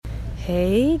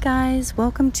Hey guys,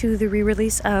 welcome to the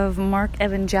re-release of Marc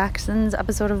Evan Jackson's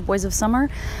episode of Boys of Summer.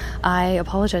 I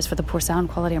apologize for the poor sound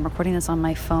quality. I'm recording this on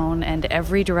my phone, and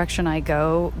every direction I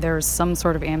go, there's some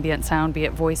sort of ambient sound, be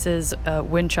it voices,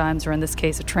 wind chimes, or in this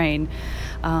case, a train.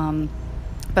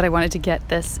 But I wanted to get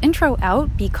this intro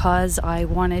out because I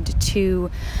wanted to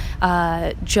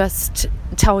just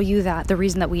tell you that the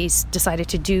reason that we decided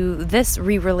to do this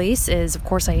re-release is, of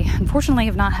course, I unfortunately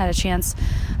have not had a chance.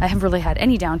 I haven't really had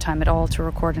any downtime at all to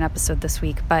record an episode this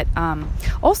week. But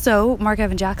also, Marc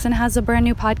Evan Jackson has a brand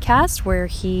new podcast where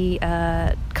he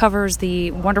covers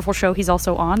the wonderful show he's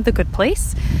also on, The Good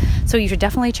Place. So you should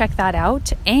definitely check that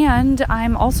out. And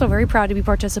I'm also very proud to be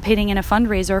participating in a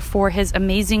fundraiser for his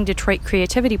amazing Detroit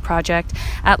Creativity Project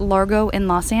at Largo in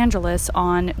Los Angeles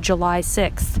on July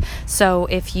 6th. So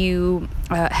if you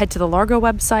head to the Largo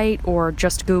website or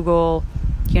just Google,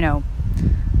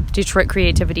 Detroit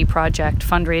Creativity Project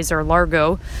fundraiser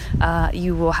Largo,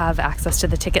 you will have access to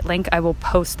the ticket link. I will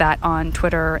post that on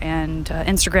Twitter and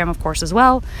Instagram, of course, as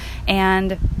well.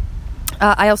 And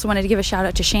I also wanted to give a shout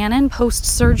out to Shannon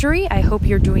post-surgery. I hope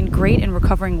you're doing great and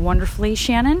recovering wonderfully,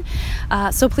 Shannon.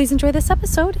 So please enjoy this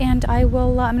episode, and I'm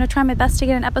going to try my best to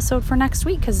get an episode for next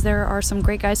week because there are some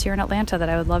great guys here in Atlanta that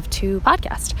I would love to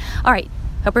podcast. All right.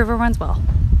 Hope everyone's well.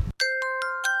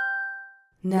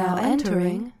 Now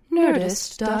entering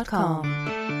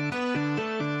Nerdist.com.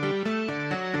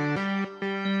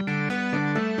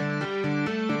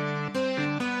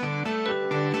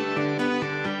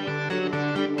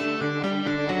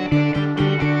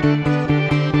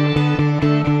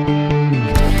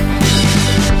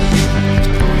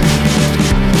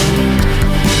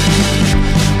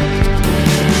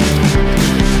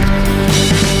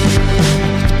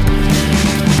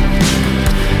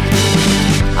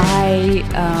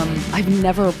 I've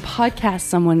never podcast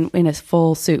someone in a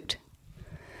full suit.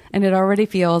 And it already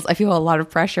I feel a lot of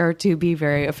pressure to be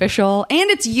very official. And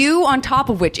it's you on top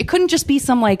of which. It couldn't just be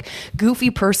some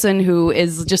goofy person who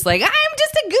is just I'm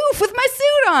just a goof with my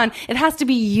suit on. It has to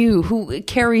be you who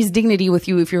carries dignity with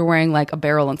you if you're wearing a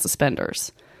barrel and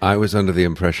suspenders. I was under the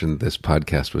impression this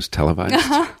podcast was televised.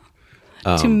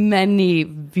 To many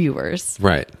viewers.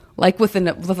 Right. With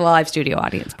a live studio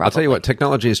audience, probably. I'll tell you what,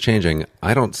 technology is changing.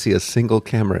 I don't see a single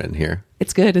camera in here.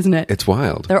 It's good, isn't it? It's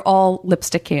wild. They're all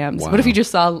lipstick cams. Wow. What if you just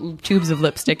saw tubes of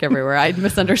lipstick everywhere? I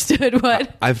misunderstood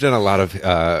what. I've done a lot of,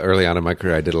 early on in my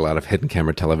career, I did a lot of hidden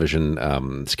camera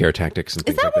television scare tactics and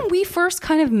things like that. Is that when we first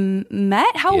kind of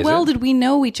met? How well did we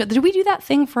know each other? Did we do that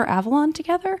thing for Avalon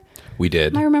together? We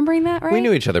did. Am I remembering that right? We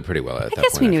knew each other pretty well at that point. I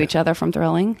guess we knew each other from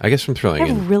Thrilling. I guess from Thrilling. I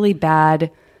have a really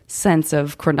bad sense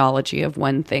of chronology of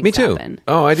when things Me too. happen.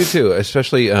 Oh, I do too,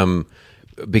 especially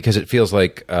because it feels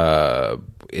like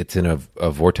it's in a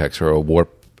vortex or a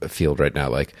warp field right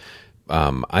now.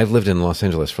 I've lived in Los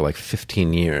Angeles for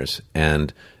 15 years,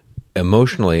 and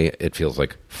emotionally it feels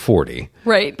like 40.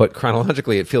 Right. But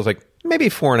chronologically it feels like maybe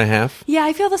 4.5. Yeah,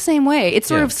 I feel the same way. It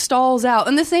sort of stalls out.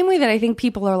 In the same way that I think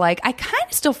people are I kind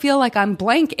of still feel like I'm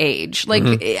blank age.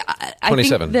 27. I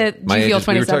think that, do you feel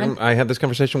 27? I had this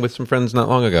conversation with some friends not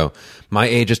long ago. My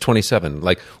age is 27.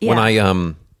 When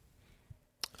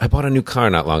I bought a new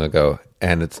car not long ago,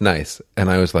 and it's nice.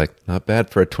 And I was like, not bad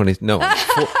for a 20... No,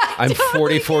 I'm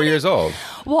 44 years old.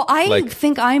 Well, I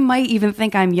think I might even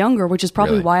think I'm younger, which is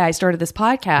probably Really? why I started this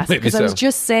podcast. Because I was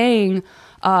just saying...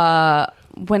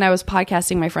 when I was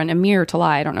podcasting my friend Amir Talai,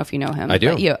 I don't know if you know him. I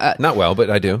do. Not well, but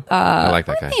I do. I like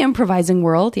that guy. In the improvising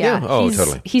world, yeah. Oh,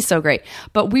 totally. He's so great.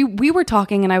 But we were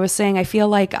talking, and I was saying I feel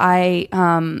like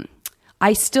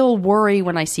I still worry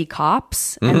when I see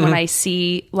cops and when I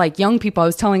see young people. I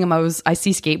was telling him I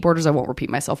see skateboarders. I won't repeat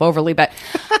myself overly, but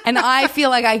and I feel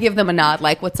like I give them a nod,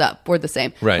 what's up? We're the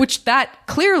same. Right. Which that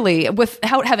clearly,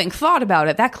 without having thought about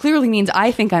it, that clearly means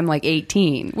I think I'm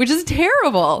 18, which is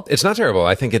terrible. It's not terrible.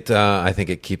 I think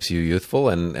it keeps you youthful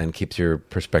and keeps your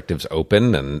perspectives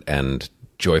open and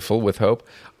joyful with hope.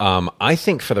 I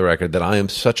think, for the record, that I am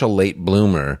such a late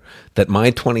bloomer that my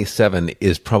 27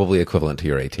 is probably equivalent to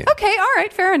your 18. Okay, all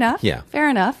right, fair enough. Yeah. Fair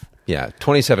enough. Yeah,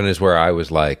 27 is where I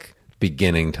was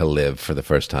beginning to live for the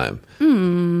first time.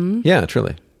 Yeah,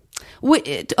 truly.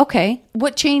 Okay,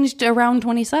 what changed around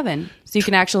 27? So you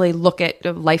can actually look at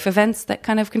life events that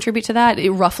kind of contribute to that,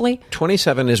 roughly?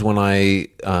 27 is when I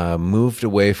moved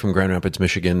away from Grand Rapids,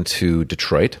 Michigan to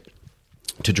Detroit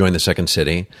to join the Second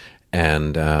City.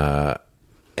 And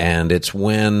it's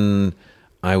when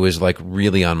I was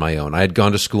really on my own. I had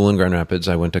gone to school in Grand Rapids.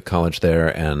 I went to college there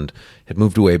and had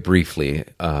moved away briefly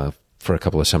for a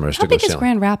couple of summers to go sailing. How big is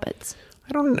Grand Rapids?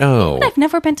 I don't know. I've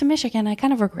never been to Michigan. I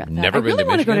kind of regret that. Never I been really to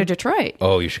want to go to Michigan? Detroit.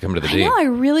 Oh, you should come to the D. I know, I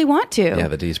really want to. Yeah,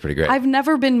 the D is pretty great. I've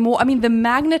never been more. I mean, the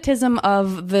magnetism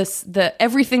of the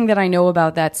everything that I know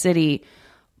about that city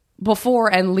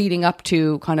before and leading up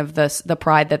to kind of the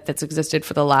pride that's existed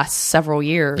for the last several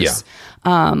years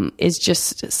is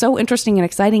just so interesting and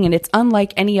exciting. And it's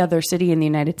unlike any other city in the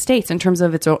United States in terms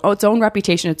of its own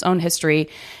reputation, its own history,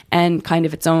 and kind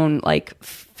of its own like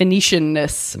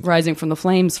Phoenicianness rising from the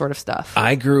flames sort of stuff.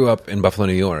 I grew up in Buffalo,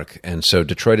 New York, and so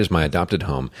Detroit is my adopted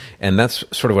home. And that's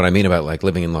sort of what I mean about like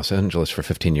living in Los Angeles for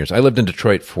 15 years. I lived in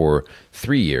Detroit for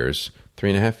 3 years,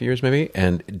 3.5 years maybe,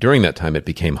 and during that time it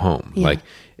became home. Yeah. Like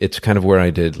it's kind of where I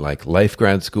did like life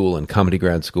grad school and comedy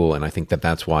grad school, and I think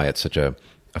that's why it's such a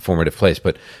formative place.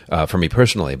 But for me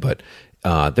personally, but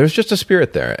there's just a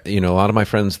spirit there. You know, a lot of my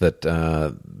friends that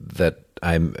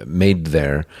I made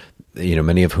there, you know,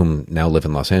 many of whom now live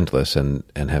in Los Angeles and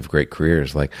have great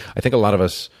careers. Like I think a lot of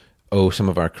us owe some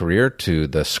of our career to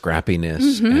the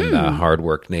scrappiness and the hard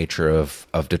work nature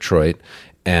of Detroit,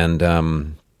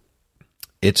 and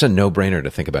it's a no-brainer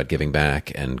to think about giving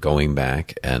back and going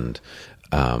back. And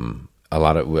a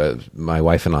lot of my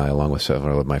wife and I, along with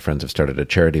several of my friends, have started a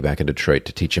charity back in Detroit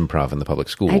to teach improv in the public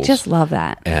schools. I just love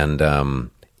that.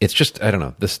 And it's just, I don't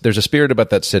know, there's a spirit about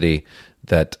that city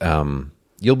that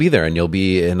you'll be there and you'll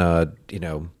be in a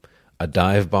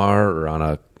dive bar or on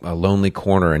a lonely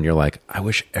corner, and you're like, I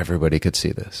wish everybody could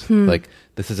see this. Like,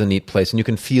 this is a neat place, and you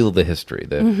can feel the history,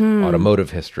 the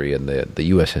automotive history and the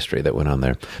U.S. history that went on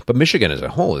there. But Michigan as a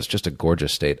whole is just a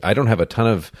gorgeous state. I don't have a ton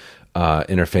of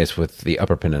interface with the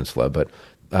Upper Peninsula, but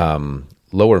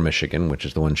Lower Michigan, which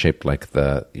is the one shaped like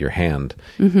your hand,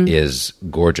 is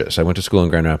gorgeous. I went to school in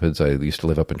Grand Rapids. I used to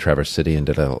live up in Traverse City and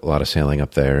did a lot of sailing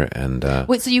up there. And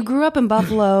wait, so you grew up in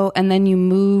Buffalo and then you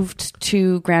moved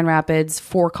to Grand Rapids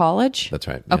for college? That's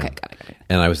right. Okay, yeah. got it.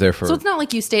 And I was there for... So it's not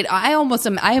like you stayed... I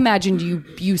imagined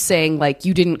you saying like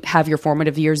you didn't have your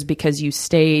formative years because you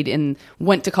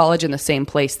went to college in the same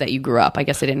place that you grew up. I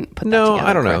guess I didn't put that together. No,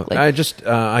 I don't know. correctly. I just...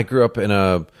 I grew up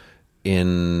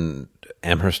in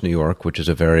Amherst, New York, which is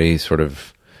a very sort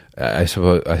of, I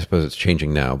suppose it's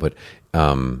changing now, but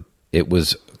it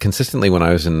was consistently when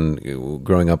I was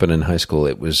growing up and in high school,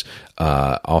 it was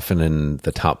often in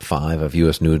the top 5 of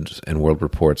U.S. News and World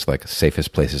Reports, like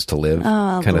safest places to live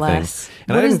kind of thing.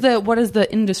 And what is the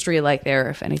industry like there,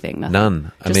 if anything? Nothing.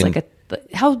 None. Just I mean,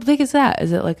 how big is that?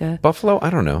 Is it like a... Buffalo? I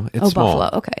don't know. It's small. Buffalo.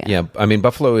 Okay. Yeah. I mean,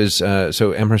 Buffalo is...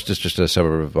 so Amherst is just a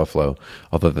suburb of Buffalo,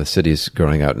 although the city's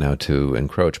growing out now to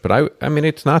encroach. But I mean,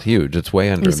 it's not huge. It's way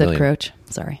under You a million. said Crouch.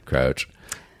 Sorry. Crouch.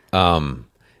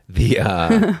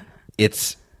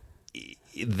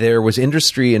 There was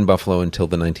industry in Buffalo until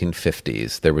the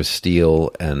 1950s. There was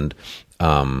steel, and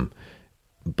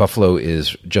Buffalo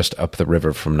is just up the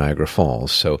river from Niagara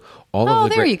Falls. So all of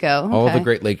the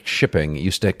Great Lakes shipping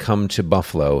used to come to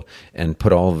Buffalo and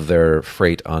put all of their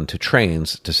freight onto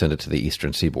trains to send it to the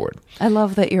eastern seaboard. I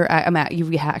love that you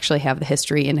actually have the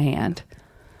history in hand.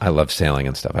 I love sailing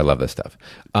and stuff. I love this stuff.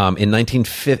 In the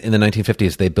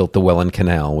 1950s, they built the Welland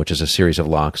Canal, which is a series of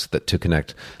locks to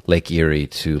connect Lake Erie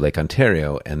to Lake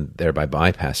Ontario, and thereby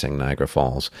bypassing Niagara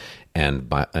Falls and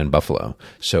Buffalo.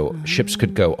 So ships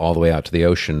could go all the way out to the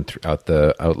ocean, out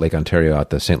Lake Ontario,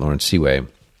 out the St. Lawrence Seaway,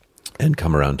 and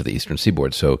come around to the eastern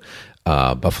seaboard. So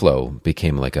Buffalo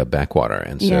became like a backwater,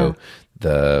 and so.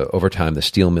 Over time, the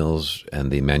steel mills and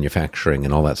the manufacturing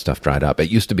and all that stuff dried up. It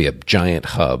used to be a giant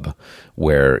hub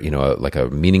where, like a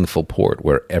meaningful port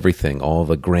where everything, all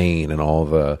the grain and all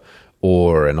the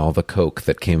ore and all the coke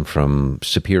that came from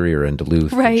Superior and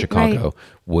Duluth and Chicago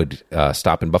would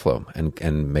stop in Buffalo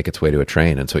and make its way to a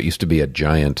train. And so it used to be a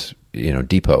giant,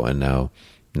 depot, and now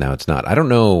it's not. I don't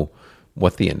know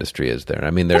what the industry is there.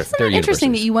 I mean, they're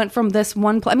interesting that you went from this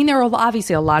one place. I mean, there are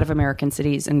obviously a lot of American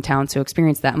cities and towns who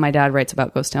experience that. My dad writes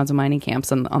about ghost towns and mining camps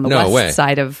on the west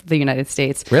side of the United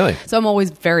States. Really? So I'm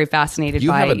always very fascinated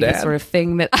by this sort of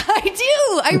thing that I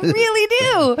do. I really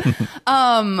do.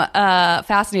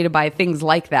 Fascinated by things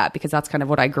like that, because that's kind of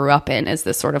what I grew up in, is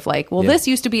this sort of like, this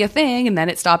used to be a thing and then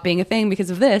it stopped being a thing because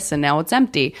of this and now it's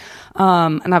empty.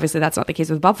 And obviously that's not the case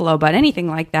with Buffalo, but anything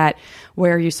like that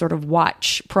where you sort of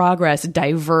watch progress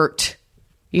divert,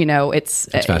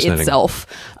 itself.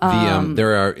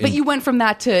 But you went from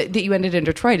that you ended in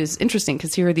Detroit is interesting,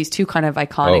 because here are these two kind of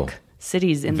iconic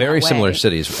cities in very that way. Similar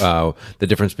cities. The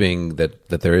difference being that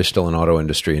there is still an auto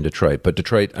industry in Detroit, but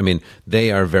Detroit, I mean,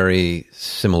 they are very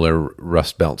similar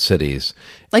Rust Belt cities.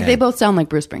 Like they both sound like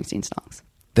Bruce Springsteen songs,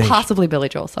 possibly Billy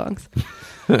Joel songs.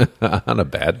 On a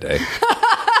bad day.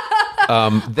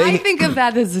 I think of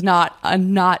that as not a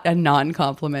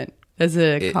non-compliment, as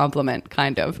a compliment,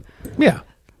 kind of. Yeah.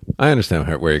 I understand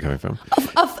where you're coming from.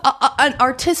 Of an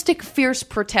artistic, fierce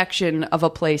protection of a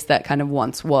place that kind of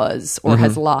once was or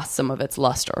has lost some of its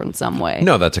luster in some way.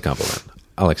 No, that's a compliment.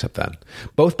 I'll accept that.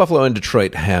 Both Buffalo and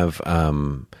Detroit have,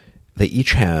 they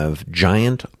each have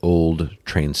giant old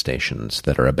train stations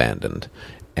that are abandoned.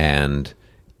 And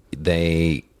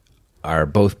they are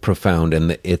both profound,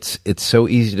 and it's so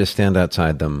easy to stand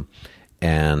outside them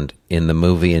and in the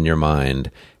movie in your mind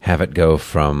have it go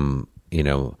from,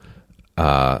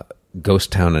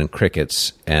 ghost town and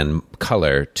crickets and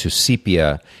color to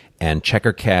sepia and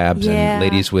checker cabs and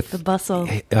ladies with the bustle.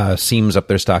 Seams up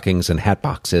their stockings and hat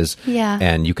boxes. Yeah.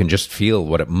 And you can just feel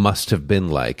what it must have been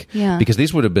like. Yeah. Because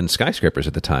these would have been skyscrapers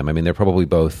at the time. I mean, they're probably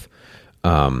both,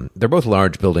 they're both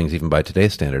large buildings even by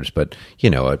today's standards, but,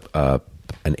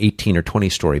 an 18 or 20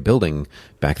 story building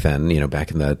back then,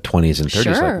 back in the 20s and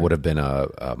 30s, Sure. would have been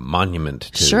a monument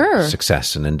to Sure.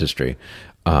 success and industry.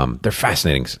 They're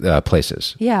fascinating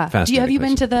places. Yeah. Fascinating Have you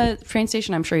been places. to the train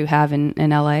station? I'm sure you have in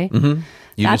LA.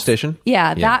 Union Station?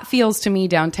 Yeah, that feels to me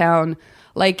downtown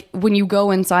like when you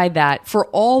go inside that, for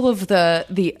all of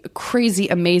the crazy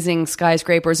amazing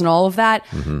skyscrapers and all of that,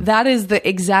 that is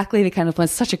exactly the kind of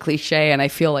place. Such a cliche, and I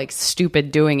feel like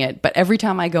stupid doing it, but every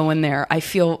time I go in there I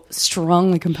feel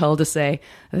strongly compelled to say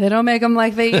they don't make them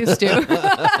like they used to.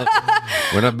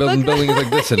 We're not building buildings like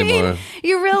this anymore.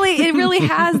 It really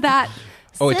has that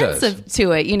Oh, it sense does.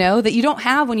 to it, that you don't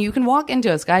have when you can walk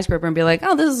into a skyscraper and be like,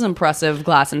 oh, this is impressive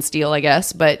glass and steel, I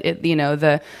guess. But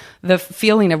the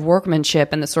feeling of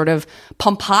workmanship and the sort of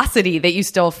pomposity that you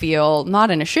still feel,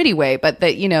 not in a shitty way, but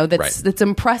that's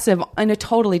impressive on a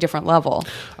totally different level.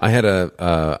 I had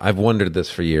I've wondered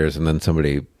this for years, and then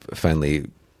somebody finally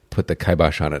put the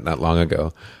kibosh on it not long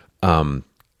ago.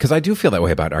 Because I do feel that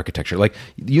way about architecture. Like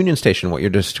Union Station, what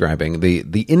you're describing,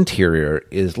 the interior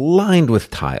is lined with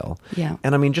tile. Yeah.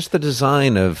 And I mean, just the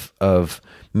design of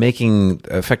making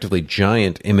effectively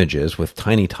giant images with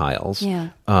tiny tiles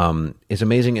is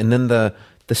amazing. And then the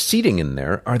seating in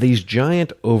there are these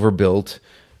giant overbuilt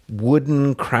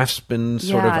wooden craftsman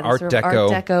sort of Art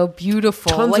Deco.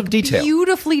 Beautiful. Tons of detail.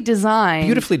 Beautifully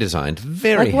designed.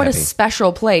 Very like what heavy. a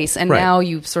special place. And Right. now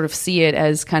you sort of see it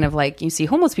as kind of like you see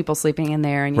homeless people sleeping in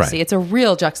there, and you Right. see it's a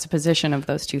real juxtaposition of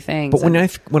those two things. But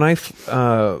when I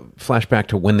flash back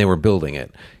to when they were building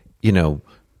it,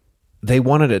 they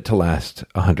wanted it to last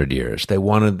 100 years. They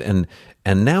wanted,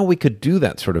 and now we could do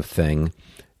that sort of thing.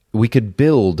 We could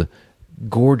build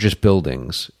gorgeous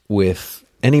buildings with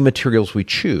any materials we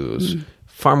choose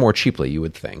far more cheaply, you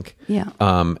would think. Yeah.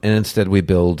 And instead we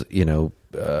build,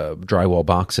 drywall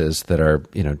boxes that are,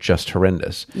 just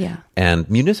horrendous. Yeah. And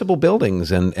municipal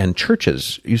buildings and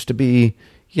churches used to be,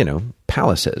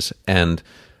 palaces. And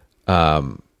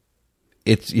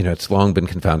it's long been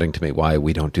confounding to me why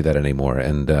we don't do that anymore.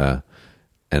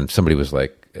 And somebody was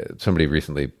like, somebody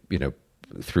recently,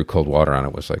 threw cold water on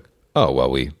it, was like, oh,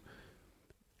 well, we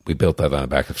built that on the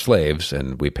back of slaves,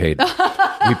 and we paid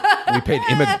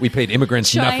we paid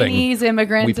immigrants Chinese nothing.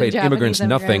 immigrants We paid and immigrants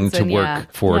Japanese nothing to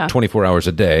immigrants, work and for 24 hours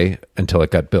a day until it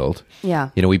got built.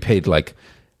 Yeah. We paid like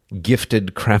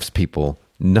gifted craftspeople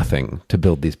nothing to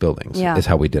build these buildings. Yeah. Is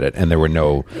how we did it, and there were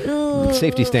no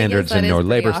safety standards that and is no pretty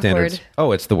labor awkward. standards.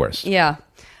 Oh, it's the worst. Yeah.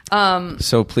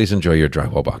 So please enjoy your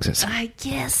drywall boxes. I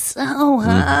guess so,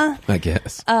 huh? I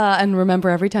guess. And remember,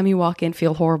 every time you walk in,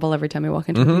 feel horrible every time you walk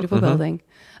into a beautiful building.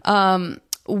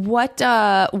 What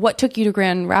took you to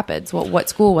Grand Rapids? What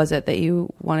school was it that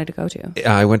you wanted to go to?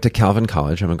 I went to Calvin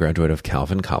College. I'm a graduate of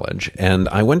Calvin College, and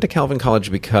I went to Calvin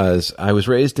College because I was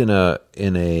raised in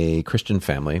a Christian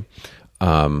family.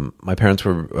 My parents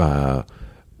were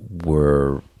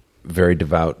very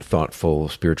devout, thoughtful,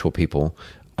 spiritual people.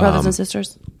 Brothers and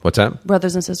sisters? What's that?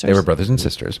 Brothers and sisters? They were brothers and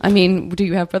sisters. I mean, do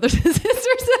you have brothers and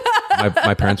sisters?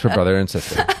 My parents were brother and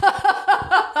sister.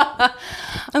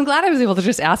 I'm glad I was able to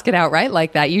just ask it outright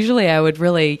like that. Usually I would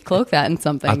really cloak that in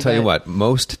something. I'll tell you what,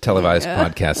 most televised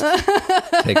podcasts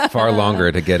take far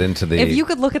longer to get into the... If you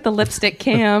could look at the lipstick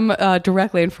cam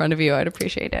directly in front of you, I'd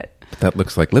appreciate it. That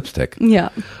looks like lipstick. Yeah.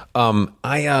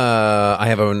 I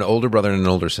have an older brother and an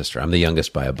older sister. I'm the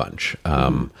youngest by a bunch.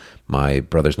 My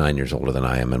brother's 9 years older than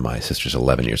I am, and my sister's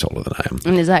 11 years older than I am.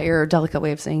 And is that your delicate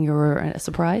way of saying you were a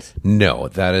surprise? No,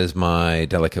 that is my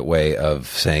delicate way of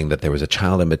saying that there was a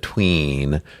child in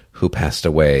between who passed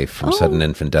away from sudden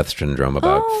infant death syndrome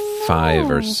about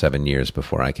 5 or 7 years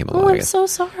before I came along. Oh, I I'm guess. so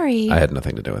sorry. I had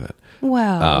nothing to do with it.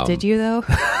 Wow. Did you, though?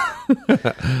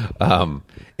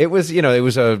 It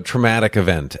was a traumatic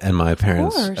event, and my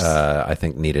parents, course. I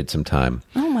think, needed some time.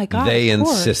 Oh, my God, They of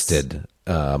course. insisted,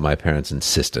 my parents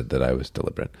insisted that I was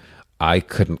deliberate. I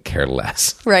couldn't care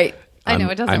less. Right. I know,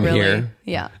 it doesn't I'm really... here.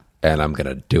 Yeah. and I'm going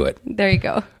to do it. There you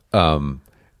go.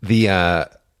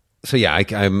 So yeah,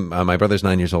 I'm my brother's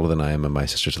 9 years older than I am, and my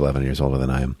sister's 11 years older than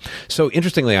I am. So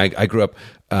interestingly, I grew up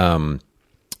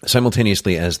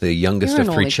simultaneously as the youngest You're of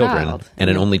an 3 only children child.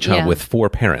 and an only child Yeah. with 4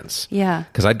 parents. Yeah.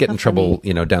 Because I'd get in That's trouble,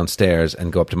 funny. downstairs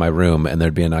and go up to my room, and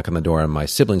there'd be a knock on the door, and my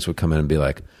siblings would come in and be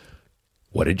like,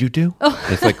 "What did you do?"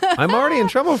 It's like, I'm already in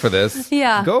trouble for this.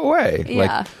 Yeah. Go away.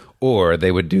 Yeah. Or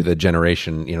they would do the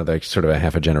generation, they're sort of a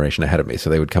half a generation ahead of me.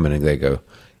 So they would come in and they go,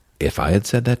 "If I had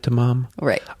said that to Mom,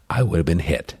 Right. I would have been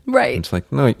hit." Right. And it's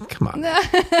like, no, come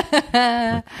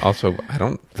on. Also,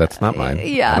 that's not mine.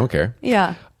 Yeah. I don't care.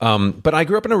 Yeah. But I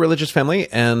grew up in a religious family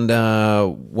and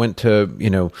went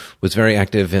to, was very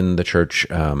active in the church,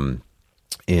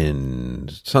 in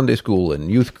Sunday school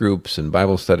and youth groups and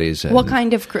Bible studies. And What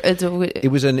kind of?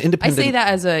 it was an I independent. say that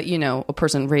as a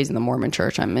person raised in the Mormon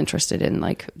church. I'm interested in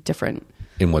like different.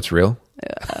 In what's real?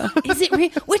 Is it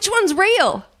real? Which one's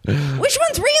real? Which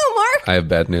one's real, Mark? I have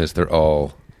bad news. They're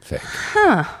all fake.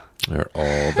 They're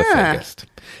all the fakest.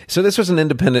 So this was an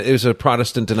independent. It was a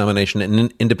Protestant denomination,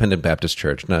 an independent Baptist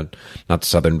church, not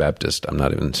Southern Baptist. I'm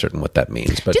not even certain what that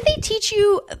means. But Do they teach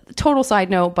you? Total side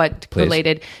note, but Please.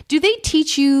 related. Do they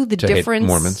teach you the to hate difference?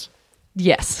 Mormons?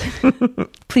 Yes.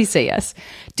 Please say yes.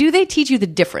 Do they teach you the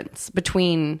difference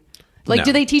between? Like, No.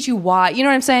 do they teach you why? You know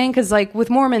what I'm saying? Because, like,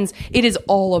 with Mormons, it is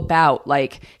all about,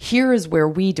 like, here is where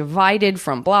we divided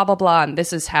from blah, blah, blah. And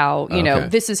this is how, Okay.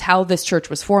 this is how this church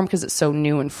was formed because it's so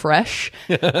new and fresh.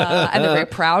 And they're very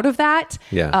proud of that.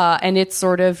 Yeah. And it's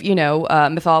sort of,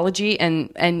 mythology.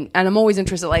 And I'm always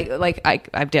interested, I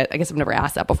guess I've never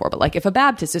asked that before, but, like, if a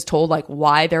Baptist is told, like,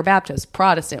 why they're Baptist,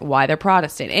 Protestant, why they're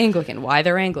Protestant, Anglican, why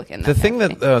they're Anglican. The thing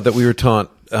that we were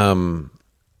taught.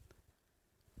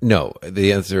 No,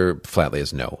 the answer flatly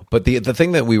is no. But the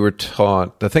thing that we were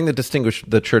taught, the thing that distinguished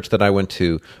the church that I went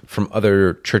to from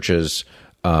other churches,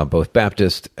 both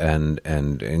Baptist and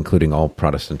including all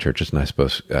Protestant churches, and I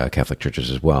suppose Catholic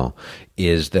churches as well,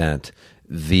 is that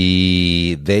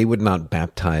they would not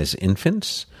baptize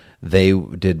infants. They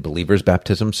did believers'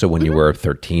 baptism. So when you were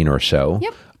 13 or so,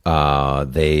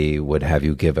 Yep. they would have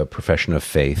you give a profession of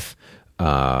faith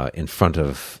in front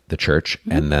of the church,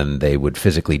 and then they would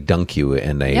physically dunk you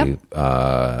in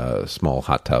a small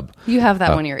hot tub. You have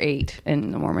that when you're 8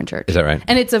 in the Mormon church. Is that right?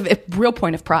 And it's a real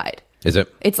point of pride. Is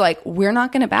it? It's like, we're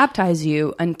not going to baptize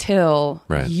you until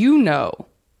Right. you know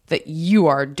that you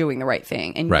are doing the right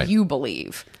thing and Right. you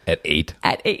believe At 8?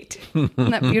 at 8. Isn't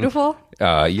that beautiful?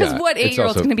 Yeah. Because what It's 8-year-old's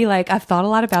also- going to be like, I've thought a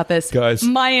lot about this. Guys.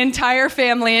 My entire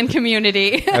family and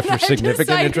community. After I've significant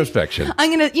decided introspection. I'm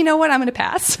going to, you know what? I'm going to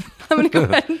pass. I'm going to go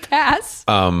ahead and pass.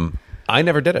 I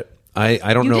never did it. I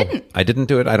don't You know. didn't? I didn't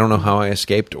do it. I don't know how I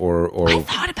escaped or I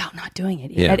thought about not doing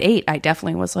it. Yeah. At 8, I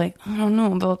definitely was like, I don't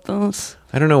know about this.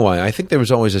 I don't know why. I think there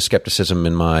was always a skepticism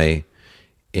in my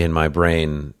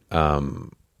brain.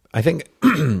 I think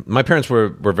my parents were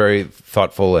very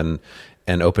thoughtful and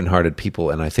open-hearted people,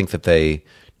 and I think that they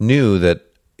knew that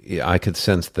I could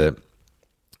sense that.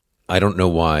 I don't know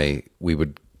why we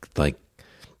would like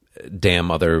damn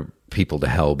other people to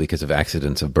hell because of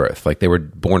accidents of birth. Like they were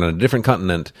born on a different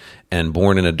continent and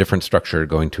born in a different structure,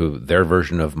 going to their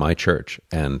version of my church,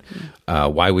 and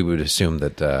why we would assume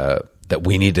that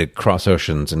we need to cross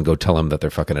oceans and go tell them that they're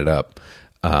fucking it up.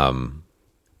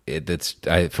 It's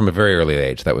from a very early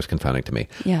age that was confounding to me.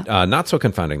 Yeah. Not so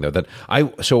confounding though that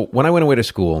so when I went away to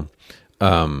school,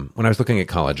 when I was looking at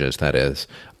colleges, that is,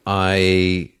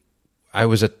 I'm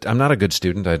not a good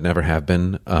student. I never have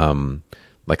been.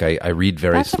 Like I read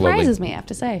very That slowly. surprises me, I have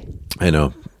to say. I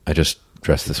know. I just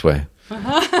dress this way.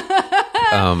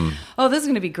 Oh, this is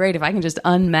going to be great if I can just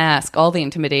unmask all the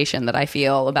intimidation that I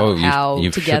feel about how you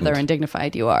together shouldn't. and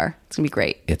dignified you are. It's going to be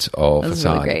great. It's all This is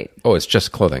facade. really great. Oh, it's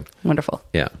just clothing. Wonderful.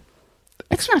 Yeah.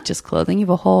 It's not just clothing. You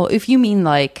have a whole, if you mean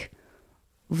like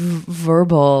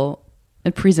verbal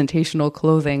and presentational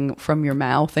clothing from your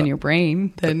mouth and your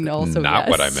brain, then also Not yes.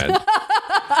 what I meant.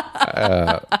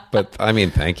 But I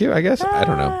mean, thank you, I guess. I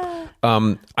don't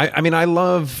know. I mean, I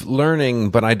love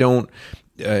learning, but I don't.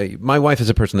 My wife is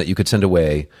a person that you could send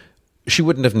away. She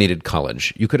wouldn't have needed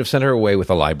college. You could have sent her away with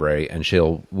a library, and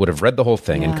would have read the whole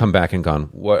thing and Yeah. come back and gone,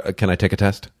 "What? Can I take a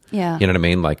test?" Yeah. You know what I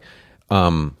mean? Like,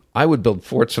 I would build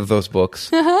forts of those books.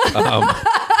 And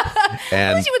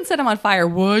At least you wouldn't set them on fire,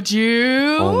 would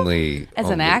you? only As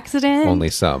an accident? Only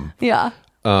some. Yeah.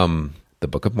 The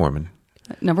Book of Mormon,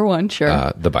 Number one,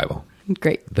 sure. the Bible,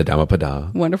 Great. the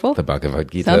Dhammapada, Wonderful. the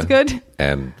Bhagavad Gita. Sounds good.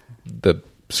 And the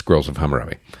Scrolls of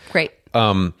Hammurabi. Great. The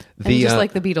And just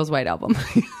like the Beatles' White Album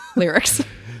lyrics.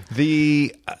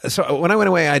 So when I went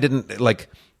away, I didn't like.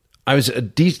 I was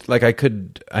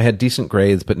I had decent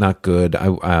grades, but not good.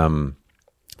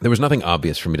 there was nothing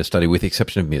obvious for me to study, with the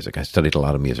exception of music. I studied a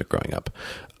lot of music growing up.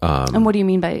 And what do you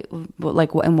mean by,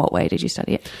 like, in what way did you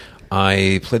study it?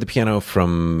 I played the piano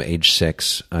from age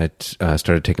 6. I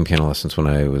started taking piano lessons when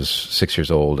I was 6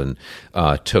 years old, and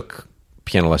took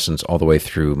piano lessons all the way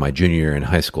through my junior year in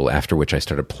high school, after which I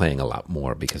started playing a lot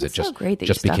more because it just, so great that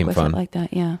just you stuck became with fun. It like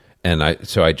that, yeah. And I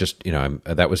just,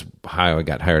 that was how I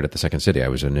got hired at the Second City. I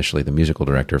was initially the musical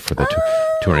director for the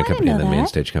touring company and then main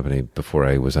stage company before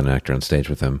I was an actor on stage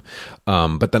with them.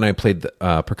 But then I played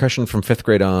percussion from 5th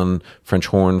grade on, French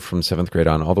horn from 7th grade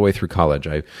on, all the way through college.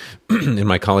 In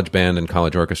my college band and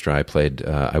college orchestra,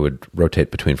 I would rotate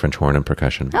between French horn and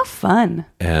percussion. How fun.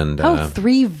 And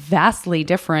three vastly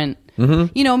different.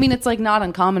 Mm-hmm. I mean, it's like not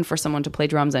uncommon for someone to play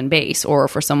drums and bass, or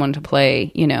for someone to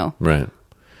play, Right.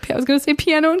 I was going to say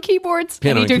piano and keyboards.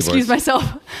 I need to excuse myself.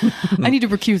 I need to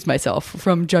recuse myself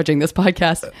from judging this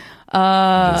podcast.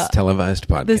 This televised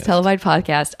podcast.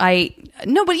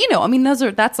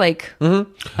 That's like, I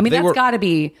mean, that's got to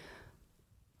be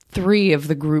 3 of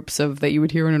the groups that you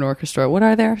would hear in an orchestra. What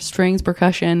are there? Strings,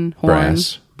 percussion,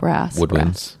 horns, brass,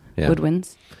 woodwinds. Yeah.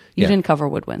 Woodwinds. You didn't cover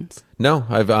woodwinds. No,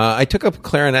 I took a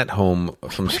clarinet home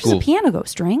from school. Where does the piano go?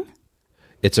 String?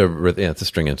 It's a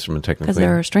string instrument technically. Because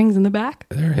there are strings in the back?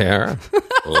 There are.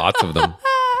 Lots of them.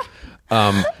 There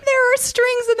are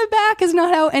strings in the back is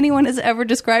not how anyone has ever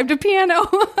described a piano.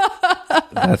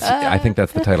 I think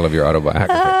that's the title of your autobiography.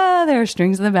 There are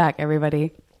strings in the back,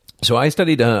 everybody. So I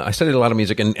studied a lot of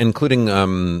music, including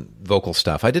vocal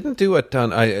stuff. I didn't do a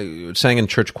ton. I sang in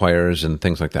church choirs and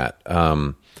things like that.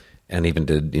 And even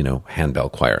did, handbell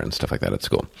choir and stuff like that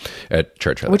at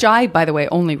church. Which I, by the way,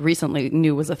 only recently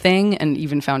knew was a thing, and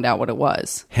even found out what it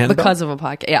was. Handbell? Because of a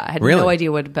podcast. Yeah, I had no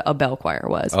idea what a bell choir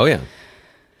was. Oh, yeah.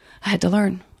 I had to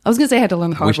learn. I was going to say I had to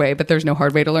learn the hard way, but there's no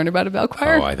hard way to learn about a bell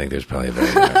choir. Oh, I think there's probably a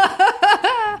very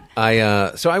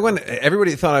So I went,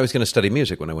 everybody thought I was going to study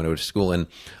music when I went to school, and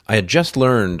I had just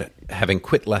learned, having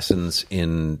quit lessons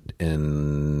in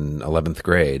 11th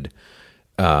grade,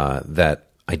 that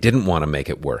I didn't want to make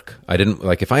it work. I didn't,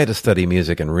 like, if I had to study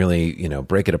music and really,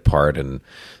 break it apart and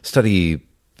study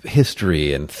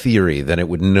history and theory, then it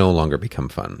would no longer become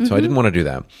fun. Mm-hmm. So I didn't want to do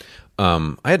that.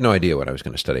 I had no idea what I was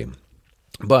going to study.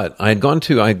 But I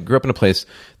grew up in a place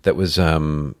that was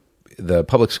the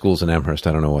public schools in Amherst.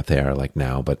 I don't know what they are like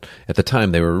now, but at the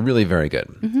time they were really very good.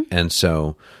 Mm-hmm. And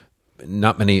so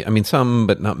some,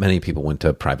 but not many people went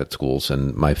to private schools,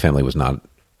 and my family was not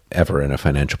ever in a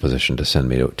financial position to send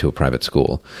me to a private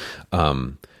school.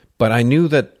 But I knew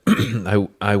that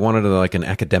I wanted an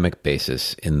academic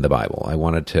basis in the Bible. I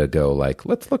wanted to go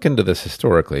let's look into this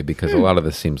historically, because a lot of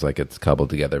this seems like it's cobbled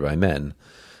together by men.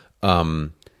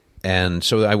 And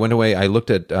so I went away. I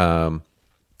looked at a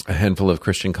handful of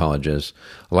Christian colleges.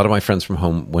 A lot of my friends from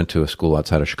home went to a school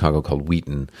outside of Chicago called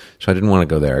Wheaton. So I didn't want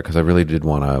to go there because I really did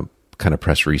want to kind of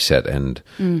press reset and,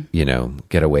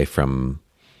 get away from...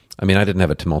 I mean, I didn't have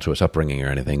a tumultuous upbringing or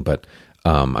anything, but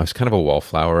I was kind of a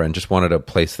wallflower and just wanted a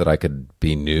place that I could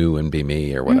be new and be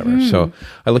me or whatever. Mm-hmm. So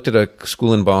I looked at a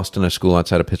school in Boston, a school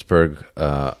outside of Pittsburgh,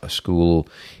 a school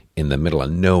in the middle of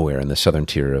nowhere in the southern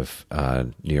tier of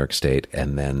New York State,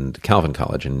 and then Calvin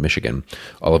College in Michigan,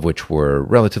 all of which were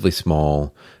relatively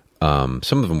small.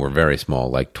 Some of them were very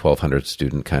small, like 1,200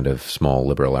 student kind of small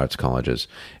liberal arts colleges.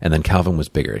 And then Calvin was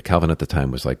bigger. Calvin at the time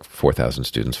was like 4,000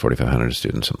 students, 4,500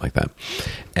 students, something like that.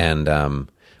 And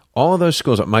all of those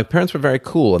schools, my parents were very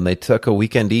cool, and they took a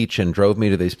weekend each and drove me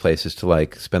to these places to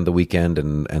spend the weekend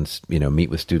and meet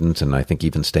with students, and I think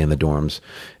even stay in the dorms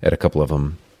at a couple of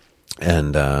them.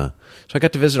 And so I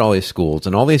got to visit all these schools,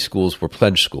 and all these schools were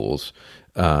pledge schools.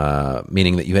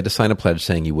 Meaning that you had to sign a pledge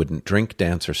saying you wouldn't drink,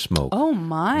 dance, or smoke. Oh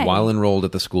my! While enrolled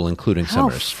at the school, including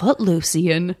summers. How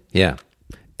footlooseian. Yeah,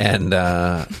 and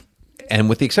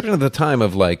with the exception of the time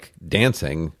of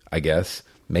dancing, I guess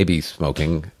maybe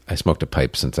smoking. I smoked a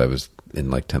pipe since I was in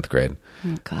 10th grade.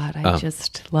 Oh God, I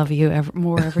just love you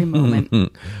more every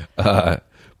moment.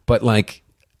 But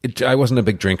I wasn't a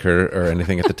big drinker or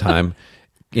anything at the time.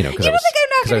 Because you don't think I'm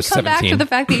not going to come back to the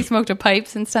fact that you smoked a pipe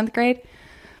since 10th grade?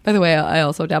 By the way, I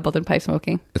also dabbled in pipe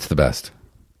smoking. It's the best.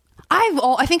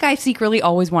 I think I secretly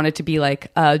always wanted to be like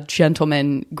a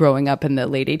gentleman growing up in the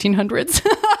late 1800s.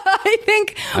 I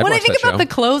think when I think about the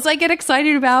clothes I get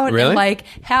excited about, really? And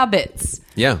habits.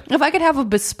 Yeah. If I could have a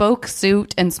bespoke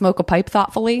suit and smoke a pipe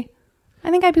thoughtfully, I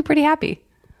think I'd be pretty happy.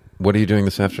 What are you doing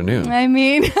this afternoon? I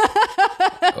mean,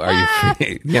 are you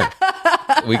free? Yeah.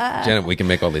 Janet, we can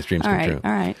make all these dreams come true.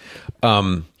 All right.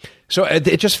 So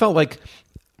it just felt like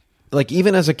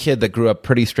even as a kid that grew up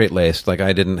pretty straight-laced,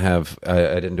 I didn't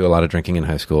do a lot of drinking in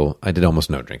high school. I did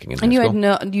almost no drinking in high school.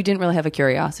 And you didn't really have a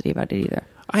curiosity about it either.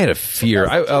 I had a fear.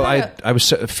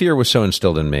 Fear was so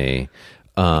instilled in me.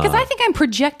 Because I think I'm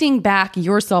projecting back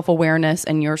your self-awareness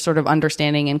and your sort of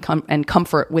understanding and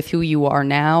comfort with who you are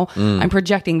now. I'm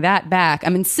projecting that back.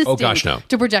 I'm insisting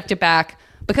to project it back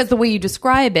because the way you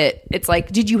describe it, it's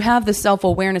like, did you have the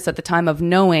self-awareness at the time of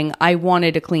knowing I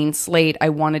wanted a clean slate, I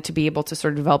wanted to be able to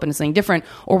sort of develop into something different,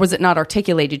 or was it not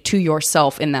articulated to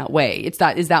yourself in that way? Is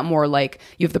that more like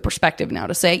you have the perspective now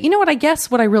to say, you know what, I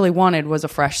guess what I really wanted was a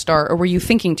fresh start? Or were you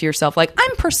thinking to yourself, like,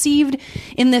 I'm perceived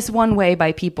in this one way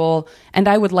by people, and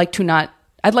I'd like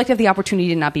to have the opportunity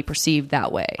to not be perceived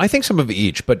that way. I think some of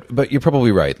each, but you're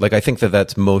probably right. Like, I think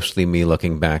that's mostly me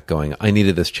looking back going, I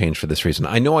needed this change for this reason.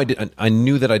 I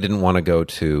knew that I didn't want to go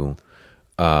to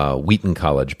Wheaton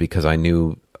College because I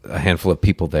knew a handful of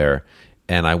people there,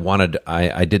 and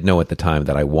I did know at the time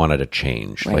that I wanted a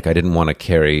change. Right. Like, I didn't want to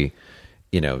carry,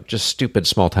 just stupid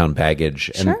small town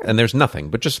baggage, and there's nothing,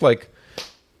 but just like,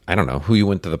 I don't know, who you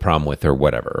went to the prom with or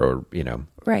whatever, or,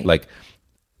 right. Like,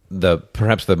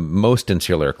 perhaps the most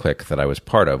insular clique that I was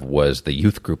part of was the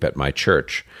youth group at my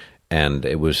church, and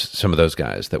it was some of those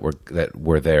guys that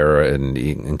were there, and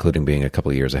including being a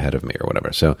couple of years ahead of me or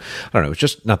whatever. So I don't know, it was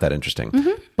just not that interesting.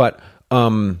 Mm-hmm. But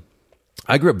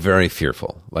I grew up very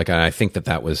fearful. Like, I think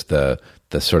that was the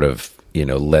sort of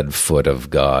lead foot of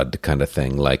God kind of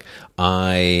thing. Like,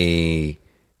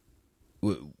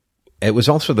 it was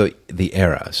also the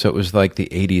era. So it was like the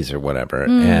 80s or whatever.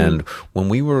 And when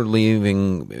we were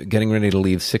getting ready to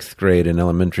leave 6th grade in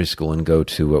elementary school and go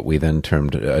to what we then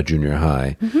termed a junior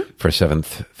high for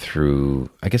 7th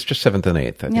through, I guess, just 7th and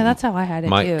 8th. Yeah, that's how I had it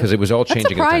too. Because it was all changing. That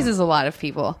surprises a lot of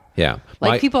people. Yeah.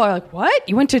 People are like, what?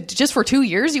 You went to, just for 2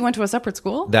 years, you went to a separate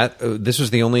school? This was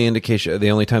the only indication,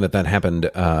 the only time that happened,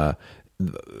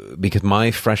 because my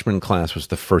freshman class was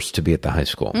the first to be at the high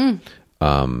school.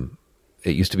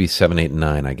 It used to be 7, 8, and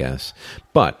 9, I guess.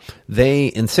 But they,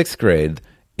 in 6th grade,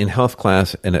 in health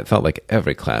class, and it felt like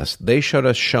every class, they showed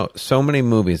us so many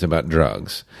movies about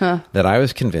drugs that I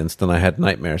was convinced, and I had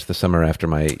nightmares the summer after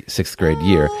my 6th grade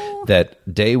year, that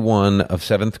day 1 of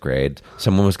 7th grade,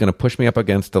 someone was going to push me up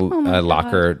against a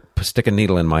locker, stick a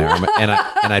needle in my arm, and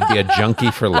I'd be a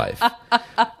junkie for life.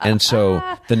 And so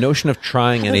the notion of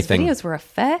trying anything... Those videos were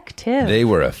effective. They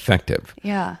were effective.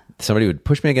 Yeah. Somebody would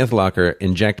push me against the locker,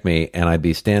 inject me, and I'd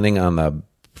be standing on the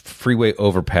freeway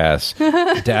overpass,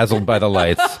 dazzled by the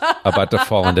lights, about to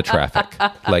fall into traffic.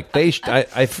 Like,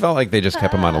 I felt like they just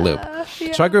kept them on a loop.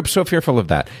 Yeah. So I grew up so fearful of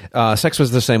that. Sex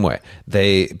was the same way.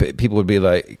 People would be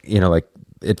like, like,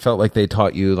 it felt like they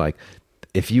taught you, like,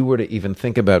 if you were to even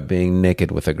think about being naked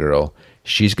with a girl,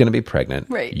 she's going to be pregnant.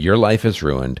 Right. Your life is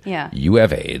ruined. Yeah. You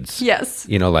have AIDS. Yes.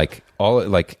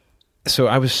 So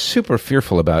I was super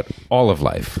fearful about all of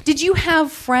life. Did you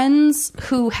have friends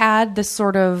who had this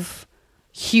sort of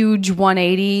huge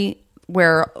 180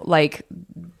 where, like,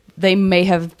 they may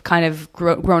have kind of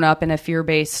grown up in a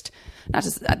fear-based, not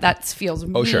just that feels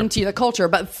mean to the culture,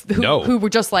 but who were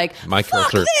just like, my fuck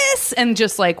culture. this, and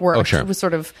just like was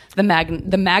sort of the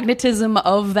magnetism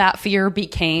of that fear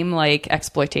became like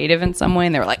exploitative in some way,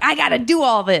 and they were like, I gotta do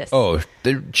all this. Oh,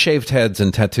 they're shaved heads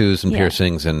and tattoos and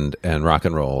piercings and rock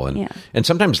and roll and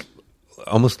sometimes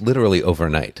almost literally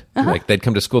overnight. Like, they'd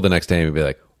come to school the next day and be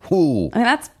like, whoo. I mean,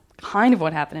 that's kind of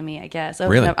what happened to me, I guess.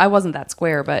 Really? I wasn't that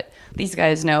square, but these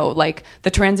guys know, like,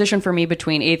 the transition for me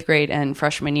between 8th grade and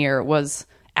freshman year was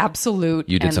absolute.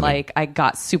 You did something. Like, I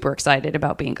got super excited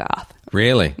about being goth.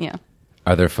 Really? Yeah.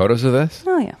 Are there photos of this?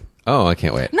 Oh, yeah. Oh, I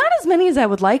can't wait. Not as many as I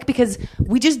would like, because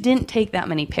we just didn't take that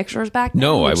many pictures back then.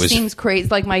 No, which seems crazy.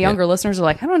 Like, my younger listeners are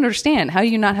like, I don't understand. How do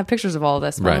you not have pictures of all of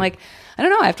this? But I'm like, I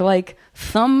don't know. I have to, like,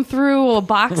 thumb through a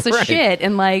box of shit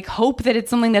and, like, hope that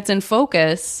it's something that's in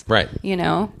focus. Right.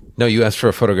 No, you asked for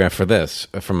a photograph for this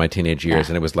from my teenage years,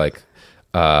 and it was like,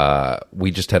 we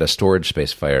just had a storage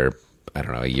space fire, I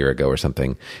don't know, a year ago or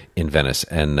something in Venice,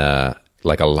 and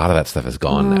like, a lot of that stuff is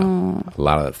gone now. A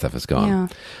lot of that stuff is gone.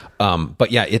 Yeah.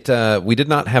 But yeah, we did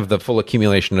not have the full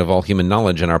accumulation of all human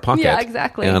knowledge in our pocket. Yeah,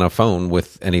 exactly. On a phone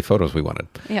with any photos we wanted.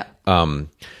 Yeah.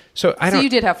 So you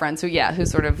did have friends who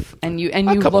sort of, and you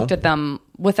looked at them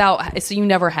without, so you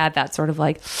never had that sort of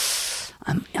like,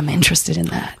 I'm interested in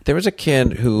that. There was a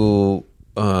kid who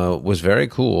was very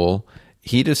cool.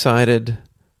 He decided,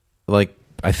 like,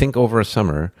 I think over a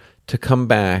summer, to come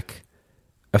back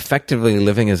effectively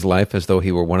living his life as though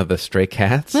he were one of the stray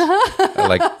cats,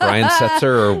 like Brian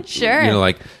Setzer,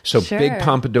 or big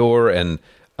pompadour and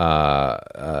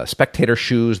spectator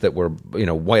shoes that were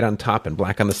white on top and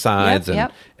black on the sides,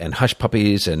 and hush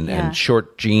puppies and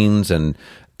short jeans and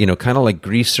kind of like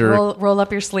greaser. Roll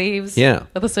up your sleeves. Yeah.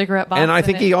 With a cigarette box. And I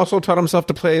think he also taught himself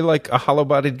to play like a hollow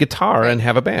bodied guitar and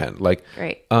have a band. Like,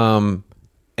 great.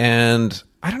 And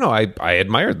I don't know, I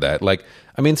admired that. Like,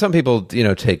 I mean, some people,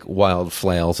 take wild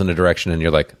flails in a direction and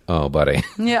you're like, oh, buddy.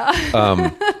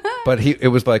 Yeah. But it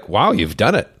was like, wow, you've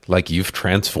done it. Like, you've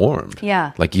transformed.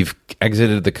 Yeah. Like, you've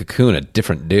exited the cocoon, a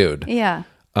different dude. Yeah.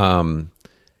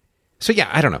 So, yeah,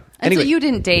 I don't know. And Anyway, so you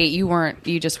didn't date.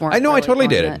 You just weren't. I know, I really totally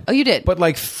going did that- it. Oh, you did? But,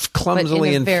 like, clumsily But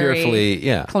in a and very fearfully,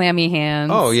 yeah. Clammy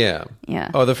hands. Oh, yeah.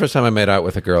 Yeah. Oh, the first time I made out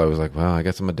with a girl, I was like, well, I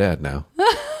guess I'm a dad now.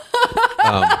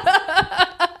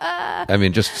 I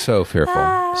mean, just so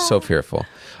fearful. So fearful.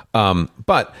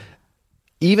 But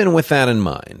even with that in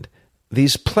mind,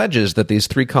 these pledges that these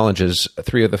 3 colleges,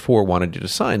 3 of the 4 wanted you to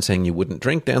sign, saying you wouldn't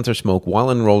drink, dance, or smoke while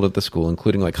enrolled at the school,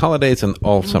 including like holidays and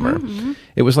all summer.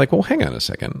 It was like, well, hang on a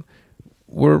second.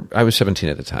 I was 17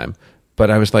 at the time,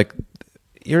 but I was like,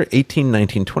 you're 18,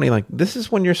 19, 20. Like, this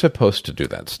is when you're supposed to do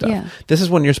that stuff. Yeah. This is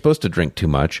when you're supposed to drink too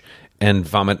much and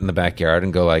vomit in the backyard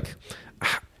and go like,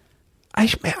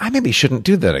 I maybe shouldn't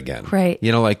do that again. Right.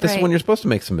 Like, this is Right. when you're supposed to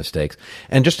make some mistakes.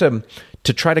 And just to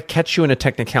try to catch you in a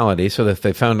technicality so that if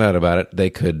they found out about it, they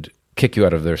could kick you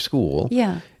out of their school.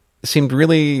 Yeah. Seemed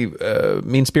really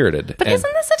mean-spirited. But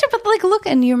isn't this such a look?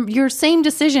 And your same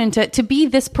decision to be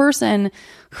this person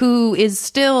who is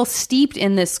still steeped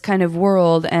in this kind of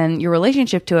world and your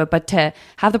relationship to it, but to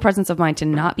have the presence of mind to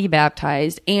not be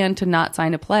baptized and to not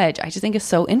sign a pledge, I just think is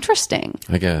so interesting.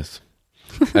 I guess.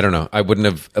 I don't know. I wouldn't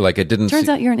have, like, it didn't... Turns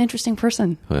out you're an interesting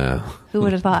person. Well, Who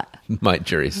would have thought? my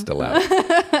jury's still out.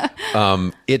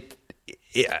 I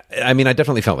mean, I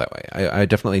definitely felt that way. I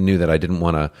definitely knew that I didn't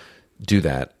want to do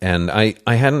that. And I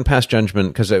hadn't passed judgment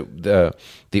because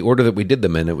the order that we did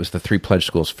them in, it was the 3 pledge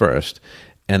schools first.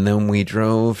 And then we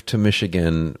drove to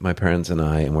Michigan, my parents and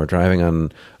I, and we're driving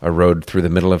on a road through the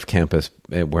middle of campus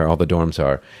where all the dorms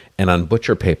are. And on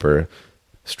butcher paper,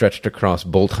 stretched across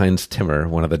Bolthein's Timmer,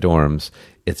 one of the dorms,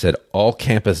 it said, all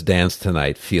campus dance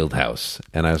tonight, field house.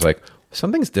 And I was like,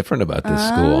 something's different about this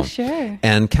school. Sure.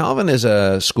 And Calvin is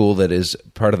a school that is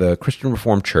part of the Christian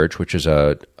Reformed Church, which is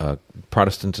a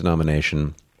Protestant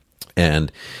denomination.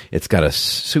 And it's got a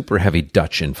super heavy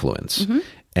Dutch influence.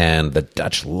 And the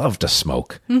Dutch love to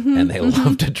smoke and they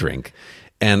love to drink.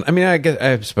 And I mean,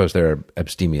 I suppose they're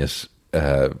abstemious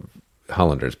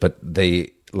Hollanders, but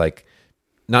they like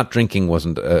not drinking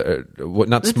wasn't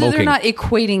not smoking. They're not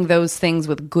equating those things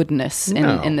with goodness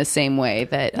in the same way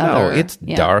that it's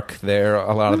dark there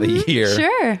a lot of the year.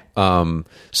 Sure.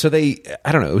 So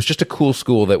I don't know, it was just a cool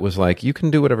school that was like, you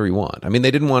can do whatever you want. I mean,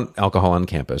 they didn't want alcohol on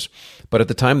campus, but at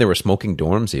the time they were smoking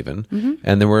dorms even,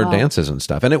 and there were dances and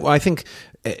stuff. And I think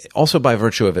also by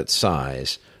virtue of its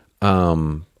size,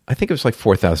 I think it was like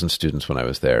 4,000 students when I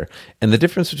was there. And the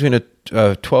difference between a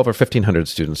 12 or 1,500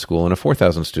 student school and a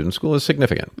 4,000 student school is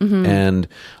significant. And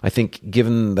I think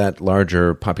given that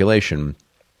larger population,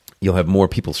 you'll have more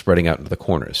people spreading out into the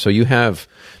corners. So you have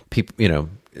people,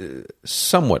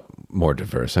 somewhat more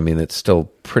diverse. I mean, it's still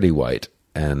pretty white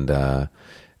and not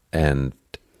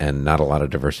a lot of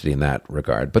diversity in that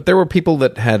regard. But there were people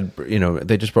that had,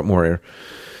 they just brought more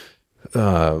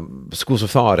schools of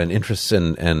thought and interests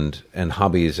and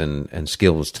hobbies and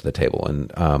skills to the table.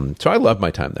 And so I loved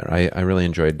my time there. I really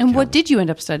enjoyed. And what did you end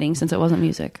up studying since it wasn't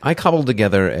music? I cobbled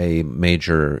together a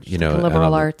major,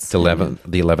 liberal arts. The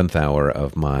 11th hour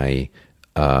of my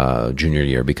junior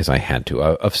year because I had to,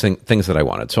 of things that I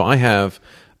wanted. So I have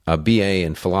a BA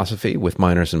in philosophy with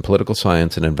minors in political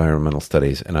science and environmental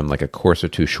studies, and I'm like a course or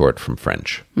 2 short from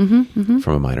French, from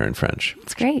a minor in French.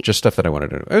 That's great. Just stuff that I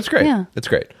wanted to do. It's great. Yeah. It's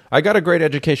great. I got a great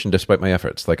education despite my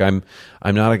efforts. Like I'm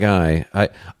not a guy.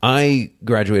 I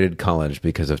graduated college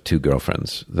because of 2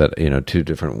 girlfriends that 2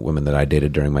 different women that I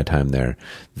dated during my time there.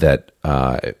 That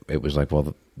it was like,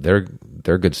 well, they're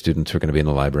good students who are going to be in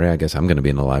the library. I guess I'm going to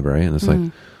be in the library, and it's like,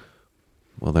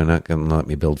 well, they're not going to let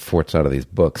me build forts out of these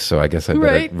books, so I guess I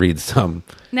better read some.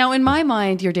 Now, in my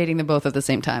mind, you're dating them both at the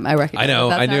same time. I recognize. I know.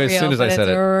 That's I knew not as real, soon as I said it's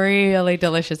it. a really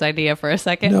delicious idea for a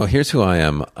second. No, here's who I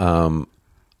am.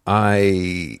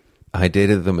 I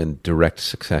dated them in direct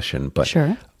succession, but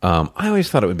Sure. I always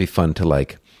thought it would be fun to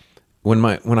like when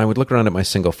I would look around at my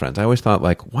single friends. I always thought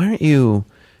like, why are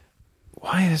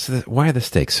the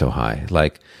stakes so high?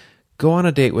 Like, go on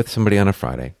a date with somebody on a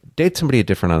Friday. Date somebody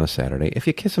different on a Saturday. If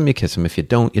you kiss them, you kiss them. If you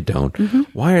don't, you don't.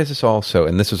 Why is this all so?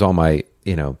 And this was all my,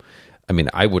 I mean,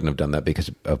 I wouldn't have done that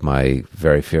because of my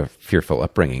very fearful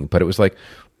upbringing. But it was like,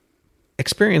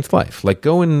 experience life. Like,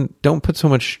 go and don't put so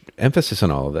much emphasis on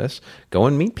all of this. Go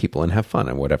and meet people and have fun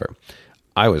and whatever.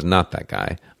 I was not that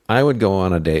guy. I would go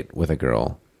on a date with a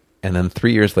girl, and then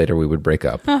 3 years later we would break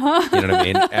up. You know what I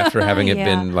mean? After having it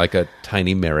been like a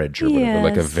tiny marriage or whatever,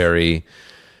 like a very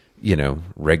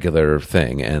regular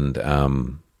thing. And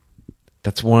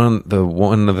That's one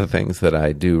of the things that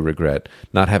I do regret,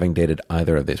 not having dated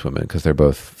either of these women, because they're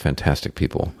both fantastic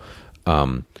people.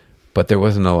 But there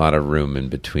wasn't a lot of room in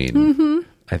between. Mm-hmm.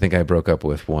 I think I broke up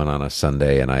with one on a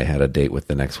Sunday, and I had a date with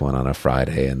the next one on a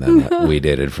Friday, and then we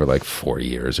dated for like 4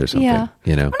 years or something. Yeah.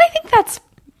 You know, And I think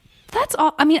that's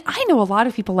all. I mean, I know a lot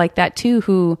of people like that too,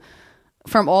 who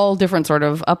from all different sort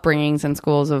of upbringings and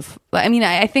schools of. I mean,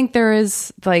 I think there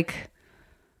is like.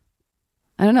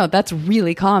 I don't know. That's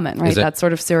really common, right? That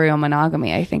sort of serial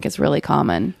monogamy, I think, is really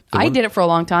common. I did it for a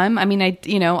long time. I mean,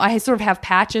 I sort of have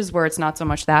patches where it's not so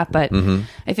much that, but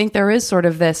I think there is sort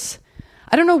of this.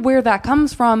 I don't know where that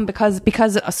comes from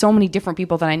because so many different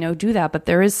people that I know do that, but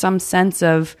there is some sense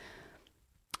of.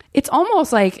 It's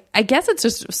almost like, I guess it's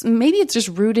just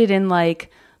rooted in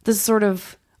like this sort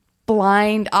of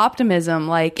blind optimism.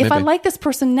 Like, if I like this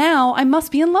person now, I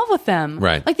must be in love with them.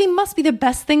 Right. Like, they must be the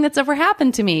best thing that's ever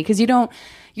happened to me. Because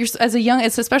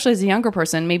especially as a younger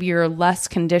person, maybe you're less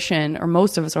conditioned, or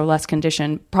most of us are less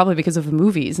conditioned, probably because of the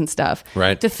movies and stuff.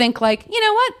 Right. To think like, you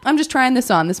know what? I'm just trying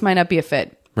this on. This might not be a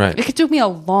fit. Right. It took me a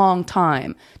long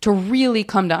time to really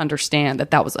come to understand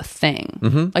that was a thing.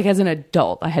 Mm-hmm. Like, as an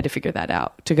adult, I had to figure that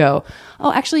out, to go,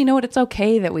 oh, actually, you know what? It's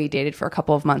okay that we dated for a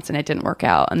couple of months and it didn't work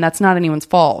out. And that's not anyone's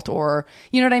fault, or,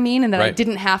 you know what I mean? And that I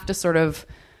didn't have to sort of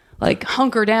like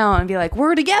hunker down and be like,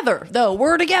 we're together, though.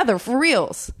 We're together for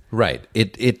reals. Right.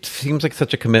 It seems like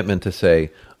such a commitment to say,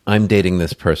 I'm dating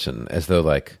this person, as though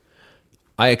like,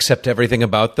 I accept everything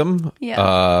about them,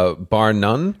 bar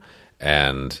none.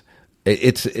 And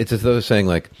it's as though saying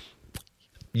like,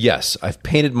 yes, I've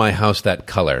painted my house that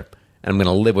color, and I'm going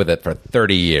to live with it for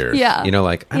 30 years. Yeah. You know,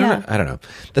 like, I don't know.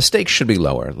 The stakes should be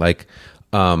lower. Like,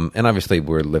 and obviously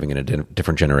we're living in a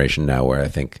different generation now where I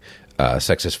think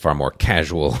sex is far more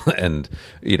casual, and,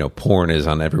 you know, porn is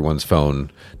on everyone's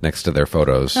phone next to their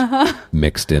photos,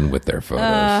 mixed in with their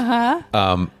photos.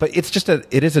 But it's just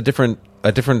it is a different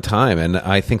time. And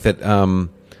I think that,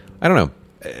 I don't know.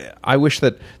 I wish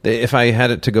that if I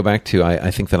had it to go back to, I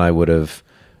think that I would have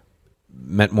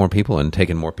met more people and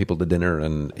taken more people to dinner,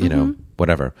 and, you know,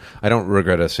 whatever. I don't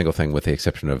regret a single thing, with the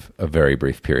exception of a very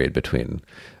brief period between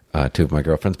two of my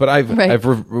girlfriends. But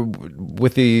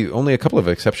with the only a couple of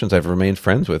exceptions, I've remained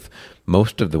friends with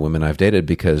most of the women I've dated,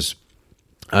 because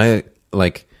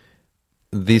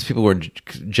these people were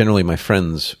generally my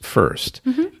friends first.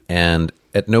 And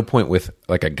at no point with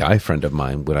like a guy friend of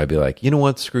mine would I be like, you know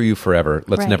what, screw you forever.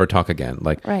 Let's never talk again.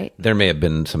 Like, there may have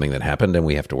been something that happened and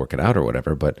we have to work it out or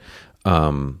whatever. But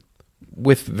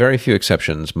with very few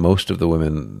exceptions, most of the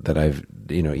women that I've,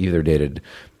 you know, either dated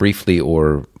briefly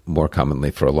or more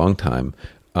commonly for a long time,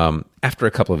 after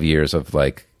a couple of years of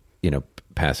like, you know,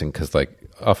 passing, because like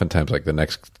oftentimes like the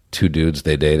next two dudes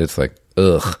they date, it's like,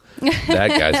 ugh, that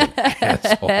guy's an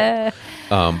asshole.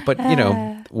 But, you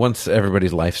know, once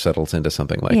everybody's life settles into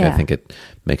something, like, I think it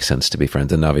makes sense to be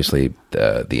friends. And obviously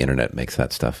the internet makes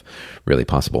that stuff really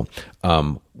possible.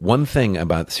 One thing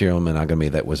about serial monogamy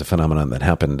that was a phenomenon that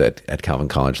happened at Calvin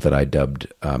College that I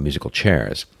dubbed musical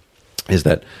chairs is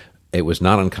that it was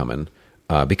not uncommon,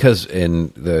 because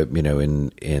in the, you know,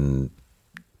 in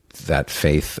that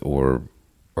faith or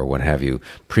what have you,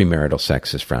 premarital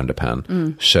sex is frowned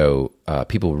upon. So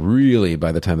people really,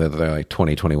 by the time that they're like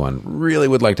 20, 21, really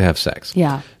would like to have sex.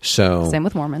 Yeah. So same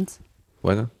with Mormons.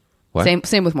 What?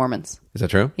 Same with Mormons. Is that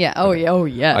true? Yeah. Oh, yeah. Oh,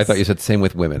 yes. I thought you said same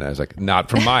with women. I was like,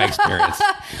 not from my experience.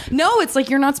 No, it's like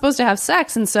you're not supposed to have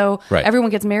sex, and so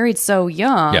everyone gets married so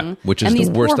young. Yeah, which is and the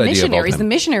these worst poor idea of all missionaries. time. The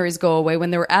missionaries go away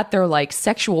when they're at their like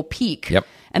sexual peak. Yep.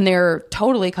 And they're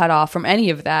totally cut off from any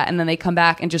of that, and then they come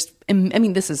back and just. I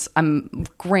mean, this is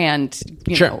grand,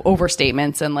 you know,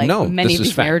 overstatements, and like many of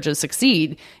these marriages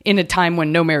succeed in a time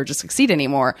when no marriages succeed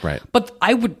anymore. Right. But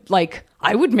I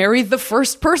would marry the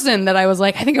first person that I was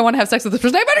like, I think I want to have sex with this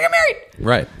person. I better get married.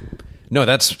 Right. No,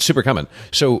 that's super common.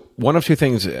 So one of two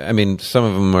things, I mean, some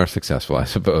of them are successful, I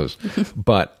suppose,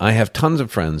 but I have tons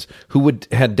of friends who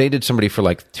had dated somebody for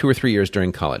like 2 or 3 years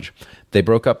during college. They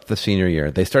broke up the senior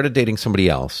year. They started dating somebody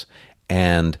else,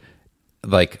 and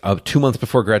like 2 months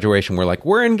before graduation,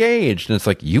 we're engaged. And it's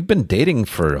like, you've been dating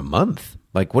for a month.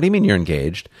 Like, what do you mean you're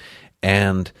engaged?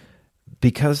 And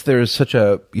because there's such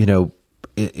a, you know,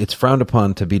 it's frowned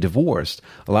upon to be divorced,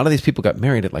 a lot of these people got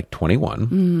married at like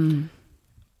 21.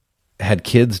 Had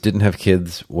kids, didn't have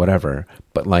kids, whatever.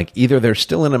 But like, either they're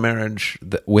still in a marriage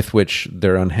with which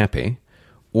they're unhappy,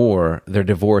 or they're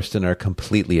divorced and are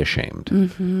completely ashamed.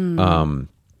 And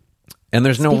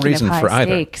there's no reason for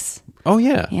either. Stakes. Oh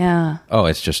yeah, yeah. Oh,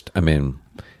 it's just, I mean,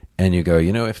 and you go,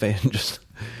 you know, if they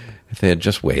had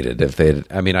just waited,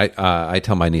 I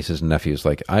tell my nieces and nephews,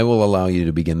 like, I will allow you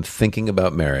to begin thinking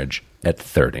about marriage at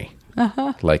 30.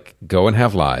 Like, go and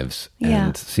have lives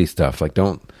and see stuff. Like,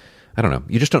 I don't know.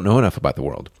 You just don't know enough about the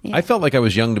world. Yeah. I felt like I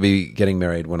was young to be getting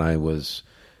married when I was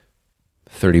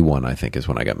 31, I think, is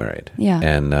when I got married. Yeah.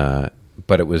 And,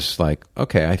 but it was like,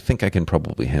 okay, I think I can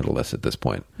probably handle this at this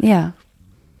point. Yeah.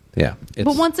 Yeah.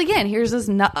 But once again, here's this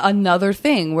another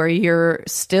thing where you're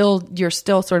still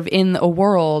sort of in a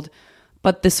world,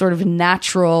 but this sort of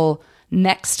natural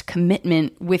next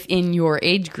commitment within your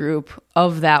age group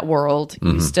of that world,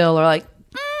 you still are like,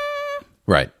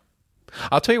 Right.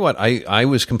 I'll tell you what, I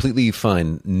was completely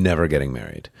fine never getting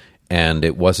married. And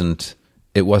it wasn't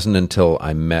until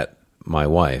I met my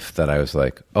wife that I was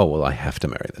like, oh, well, I have to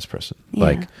marry this person. Yeah.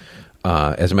 Like,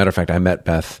 as a matter of fact, I met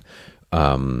Beth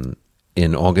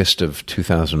in August of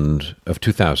 2000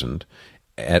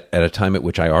 at a time at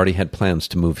which I already had plans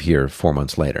to move here 4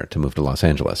 months later, to move to Los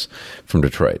Angeles from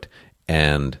Detroit.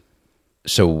 And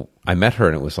so I met her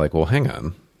and it was like, well, hang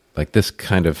on, like this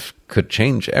kind of could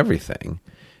change everything.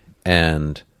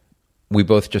 And we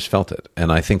both just felt it.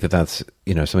 And I think that that's,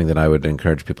 something that I would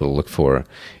encourage people to look for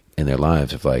in their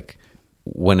lives, of like,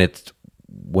 when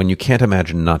you can't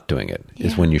imagine not doing it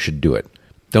is when you should do it.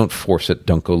 Don't force it.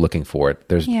 Don't go looking for it.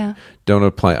 Don't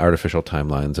apply artificial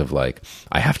timelines of like,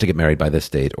 I have to get married by this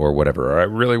date or whatever, or I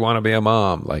really want to be a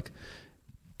mom. Like,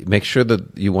 make sure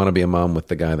that you want to be a mom with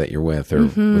the guy that you're with, or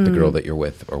with the girl that you're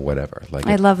with, or whatever. Like,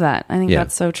 I love that. I think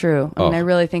that's so true. I mean, I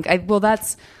really think, I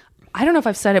don't know if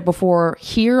I've said it before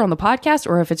here on the podcast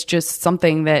or if it's just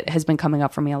something that has been coming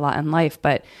up for me a lot in life,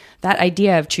 but that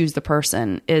idea of choose the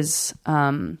person is,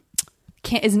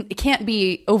 it can't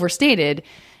be overstated.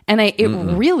 And it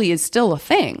really is still a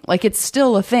thing. Like, it's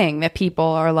still a thing that people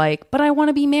are like, but I want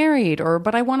to be married, or,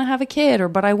 but I want to have a kid, or,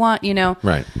 but I want,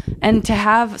 Right. And to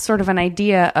have sort of an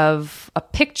idea of a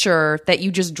picture that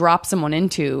you just drop someone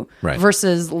into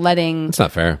versus letting it's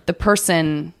not fair. The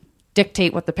person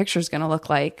dictate what the picture is going to look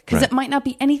like. Because it might not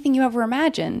be anything you ever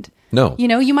imagined. No.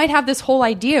 You might have this whole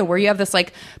idea where you have this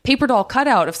like paper doll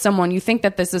cutout of someone. You think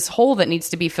that there's this hole that needs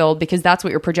to be filled because that's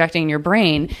what you're projecting in your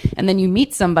brain. And then you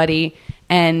meet somebody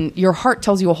and your heart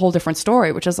tells you a whole different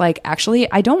story, which is like, actually,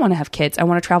 I don't want to have kids. I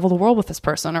want to travel the world with this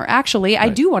person. Or actually, I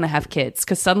do want to have kids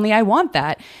because suddenly I want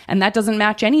that. And that doesn't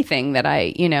match anything that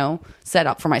I, set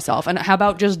up for myself. And how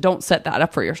about just don't set that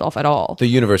up for yourself at all? The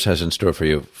universe has in store for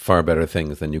you far better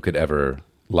things than you could ever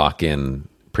lock in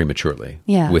prematurely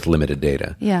with limited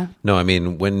data. Yeah. No, I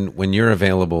mean, when you're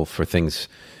available for things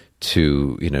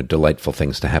to, delightful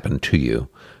things to happen to you,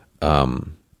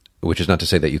 which is not to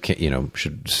say that you can't,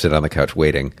 should sit on the couch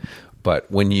waiting. But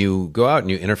when you go out and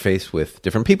you interface with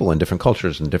different people and different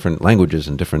cultures and different languages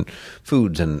and different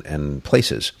foods and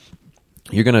places,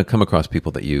 you're going to come across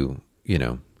people that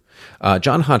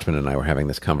John Hodgman and I were having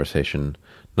this conversation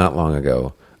not long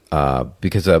ago,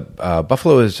 because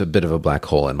Buffalo is a bit of a black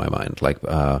hole in my mind. Like,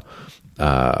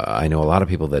 I know a lot of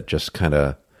people that just kind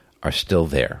of are still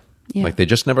there. Yeah. Like, they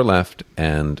just never left,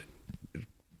 and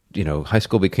high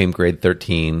school became grade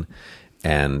 13,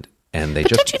 and they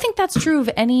just... Don't you think that's true of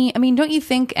any... I mean, don't you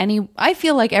think any... I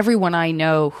feel like everyone I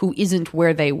know who isn't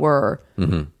where they were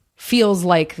feels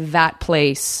like that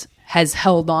place has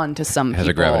held on to some has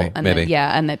people. A gravity, and maybe.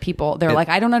 And that people... They're like,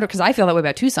 I don't know... Because I feel that way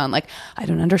about Tucson. Like, I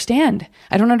don't understand.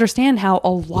 I don't understand how a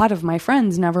lot of my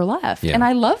friends never left. Yeah. And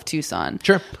I love Tucson.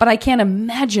 Sure. But I can't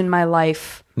imagine my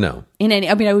life... No.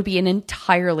 I would be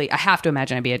I have to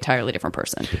imagine I'd be an entirely different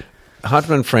person.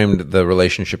 Hodgman framed the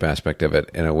relationship aspect of it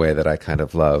in a way that I kind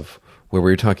of love, where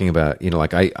we were talking about,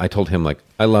 like I told him, like,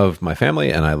 I love my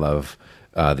family and I love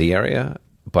the area,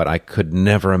 but I could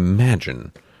never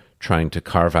imagine trying to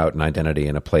carve out an identity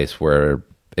in a place where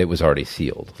it was already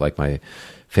sealed, like my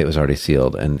fate was already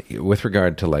sealed. And with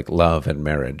regard to like love and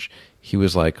marriage, he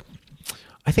was like,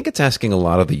 I think it's asking a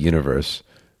lot of the universe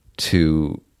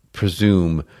to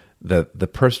presume that the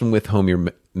person with whom you're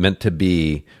meant to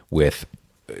be with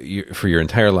for your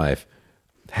entire life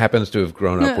happens to have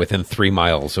grown up within 3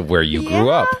 miles of where you grew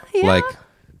up. Yeah. Like,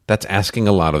 that's asking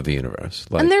a lot of the universe.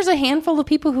 Like, and there's a handful of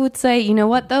people who would say, you know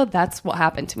what, though, that's what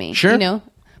happened to me. Sure.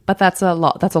 But that's a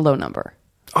low number.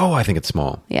 Oh, I think it's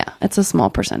small. Yeah, it's a small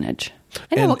percentage.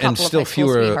 I know a couple of high school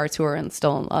sweethearts who are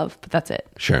still in love, but that's it.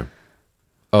 Sure.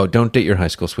 Oh, don't date your high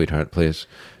school sweetheart, please.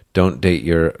 Don't date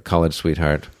your college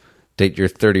sweetheart. Date your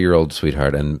 30-year-old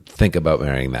sweetheart and think about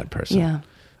marrying that person. Yeah.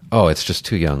 Oh, it's just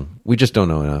too young. We just don't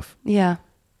know enough. Yeah.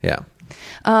 Yeah.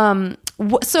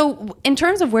 So in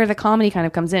terms of where the comedy kind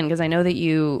of comes in, because I know that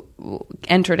you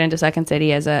entered into Second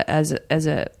City as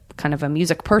a kind of a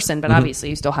music person, but obviously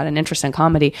you still had an interest in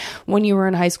comedy. When you were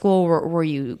in high school, were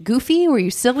you goofy? Were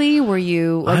you silly? Were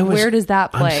you where does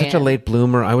that play? I'm such a late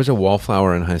bloomer. I was a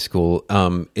wallflower in high school.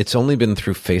 It's only been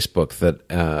through Facebook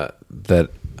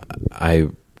that I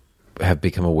have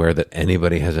become aware that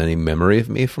anybody has any memory of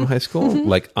me from high school.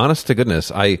 Like, honest to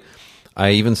goodness, I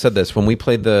even said this when we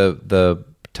played the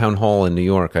town hall in New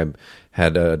York. I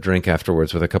had a drink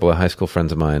afterwards with a couple of high school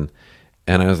friends of mine,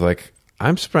 and I was like,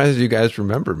 I'm surprised you guys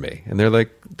remember me. And they're like,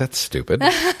 that's stupid.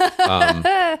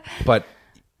 But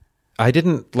I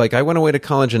didn't, like, I went away to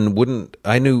college and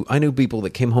I knew people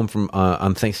that came home from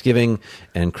on Thanksgiving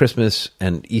and Christmas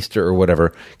and Easter or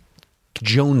whatever,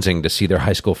 jonesing to see their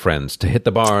high school friends, to hit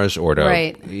the bars or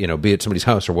to be at somebody's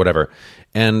house or whatever.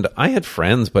 And I had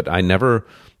friends, but I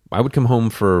would come home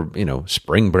for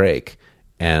spring break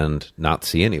and not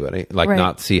see anybody, like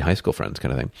not see high school friends,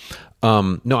 kind of thing.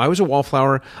 No, I was a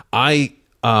wallflower. I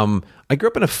grew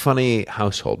up in a funny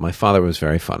household. My father was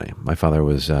very funny. My father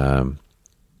was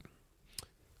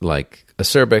like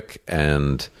acerbic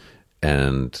and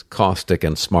caustic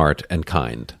and smart and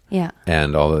kind. Yeah.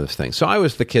 And all those things. So I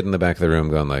was the kid in the back of the room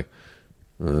going like,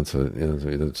 well, that's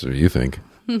what you think.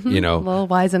 A little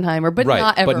Weisenheimer, but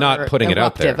not ever but not putting it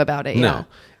out there about it. No.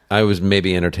 I was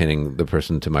maybe entertaining the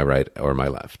person to my right or my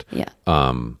left. Yeah.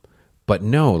 But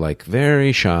no, like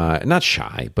very shy, not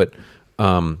shy, but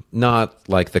not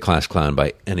like the class clown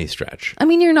by any stretch. I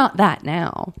mean, you're not that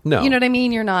now. No. You know what I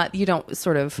mean? You don't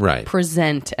sort of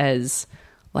present as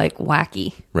like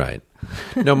wacky. Right.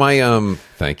 No,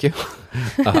 thank you.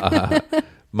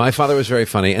 My father was very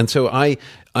funny. And so I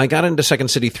got into Second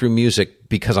City through music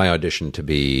because I auditioned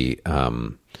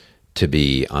to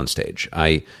be on stage.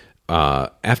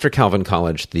 After Calvin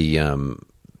College,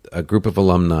 a group of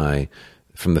alumni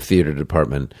from the theater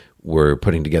department were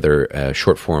putting together a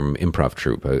short form improv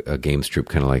troupe, a games troupe,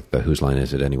 kind of like the Whose Line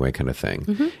Is It Anyway kind of thing.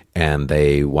 Mm-hmm. And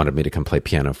they wanted me to come play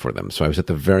piano for them. So I was at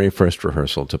the very first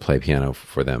rehearsal to play piano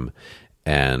for them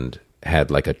and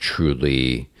had like a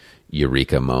truly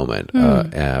eureka moment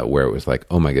where it was like,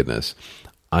 oh my goodness,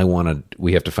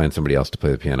 we have to find somebody else to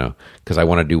play the piano because I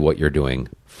want to do what you're doing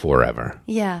forever.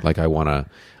 Yeah. Like and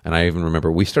I even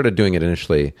remember we started doing it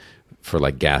initially for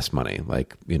like gas money,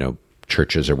 like,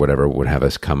 churches or whatever would have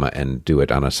us come and do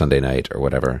it on a Sunday night or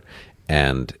whatever.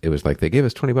 And it was like, they gave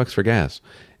us $20 for gas.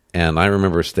 And I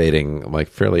remember stating like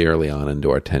fairly early on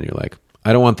into our tenure, like,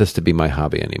 I don't want this to be my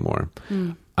hobby anymore.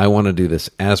 I want to do this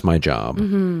as my job.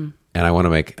 Mm-hmm.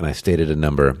 And I stated a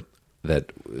number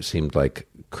that seemed like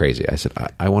crazy. I said,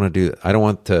 I want to I don't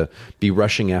want to be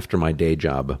rushing after my day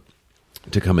job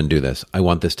to come and do this. I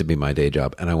want this to be my day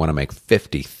job. And I want to make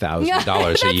 $50,000 a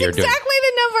year. That's exactly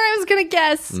the number I was going to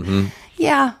guess. Mm-hmm.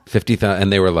 Yeah. 50,000.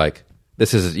 And they were like,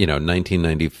 this is,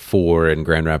 1994 in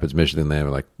Grand Rapids, Michigan. They were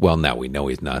like, well, now we know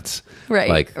he's nuts. Right.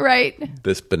 Like, right.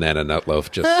 This banana nut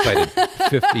loaf just cited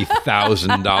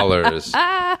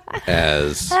 $50,000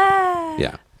 as,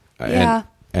 yeah. Yeah.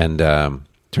 And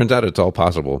turns out it's all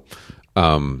possible.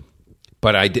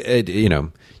 But I did,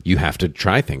 you have to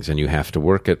try things and you have to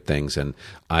work at things. And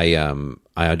I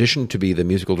auditioned to be the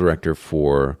musical director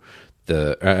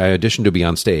I auditioned to be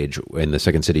on stage in the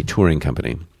Second City touring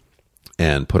company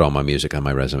and put all my music on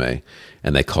my resume.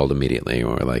 And they called immediately and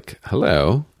were like,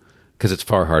 hello. Because it's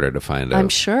far harder to find I'm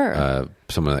sure.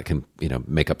 someone that can,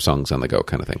 make up songs on the go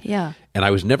kind of thing. Yeah. And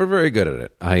I was never very good at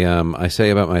it. I say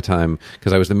about my time,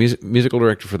 because I was the musical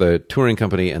director for the touring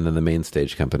company and then the main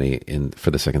stage company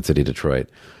for the Second City Detroit.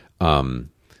 I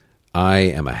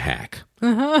am a hack.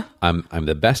 Uh-huh. I'm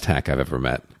the best hack I've ever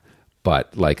met.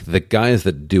 But like the guys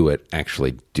that do it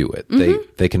actually do it. Mm-hmm.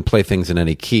 They can play things in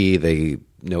any key. They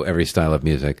know every style of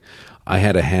music. I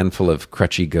had a handful of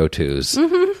crutchy go-tos,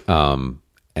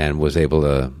 and was able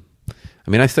to.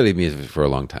 I mean, I studied music for a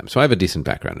long time, so I have a decent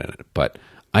background in it. But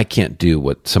I can't do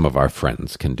what some of our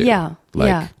friends can do. Yeah,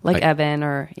 like Eben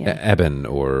or Eben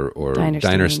or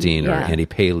Dinerstein or Andy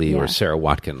Paley or Sarah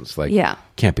Watkins. Like,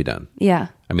 can't be done. Yeah,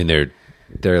 I mean they're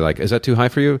like, is that too high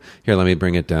for you? Here, let me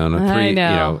bring it down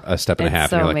a step and a half.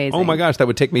 So and you're like, amazing. Oh my gosh, that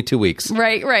would take me 2 weeks.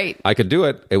 Right. I could do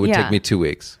it. It would take me 2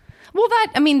 weeks. Well,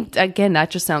 again, that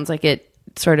just sounds like it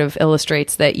sort of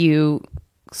illustrates that you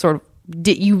sort of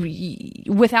did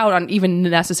without even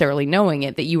necessarily knowing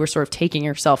it, that you were sort of taking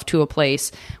yourself to a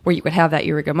place where you could have that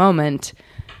eureka moment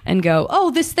and go,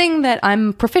 oh, this thing that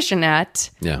I'm proficient at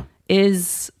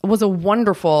was a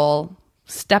wonderful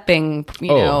stepping,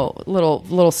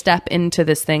 little step into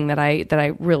this thing that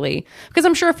I really, because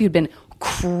I'm sure if you'd been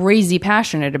crazy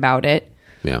passionate about it,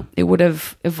 it would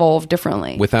have evolved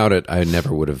differently. Without it, I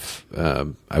never would have,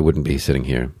 I wouldn't be sitting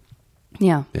here.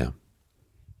 Yeah. Yeah.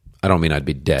 I don't mean I'd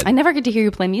be dead. I never get to hear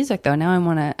you play music though. Now I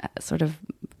want to sort of.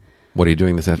 What are you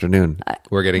doing this afternoon?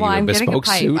 We're getting a bespoke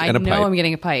suit and a pipe. I know I'm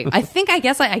getting a pipe. I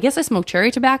guess I smoke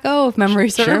cherry tobacco if memory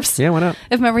serves. Sure. Yeah, why not?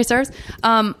 If memory serves.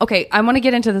 Okay, I want to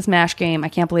get into this MASH game. I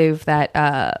can't believe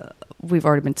that we've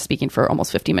already been speaking for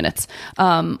almost 50 minutes.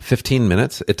 15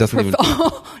 minutes? It doesn't even...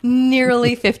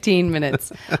 Nearly 15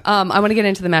 minutes. I want to get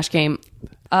into the MASH game.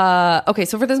 Okay,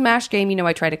 so for this MASH game,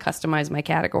 I try to customize my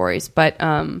categories, but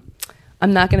I'm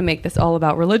not going to make this all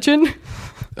about religion.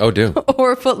 Oh, do.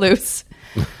 Or Footloose.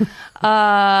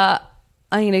 I'm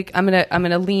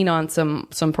gonna lean on some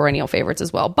perennial favorites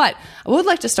as well. But I would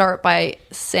like to start by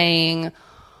saying,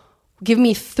 give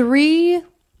me 3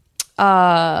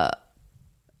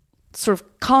 sort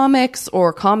of comics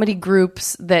or comedy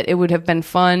groups that it would have been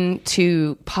fun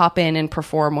to pop in and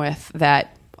perform with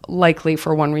that likely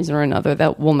for one reason or another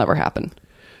that will never happen.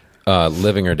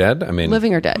 Living or dead? I mean,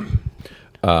 living or dead.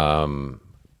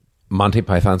 Monty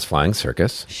Python's Flying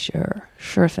Circus.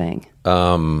 Sure thing.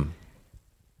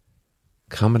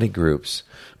 Comedy groups.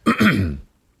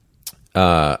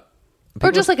 Or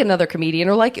just like another comedian,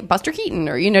 or like Buster Keaton,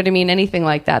 or you know what I mean? Anything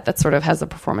like that that sort of has a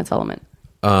performance element.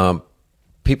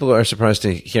 People are surprised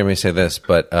to hear me say this,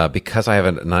 but because I have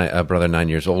a brother 9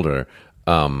 years older,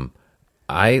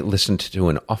 I listened to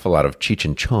an awful lot of Cheech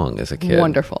and Chong as a kid.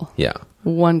 Wonderful. Yeah.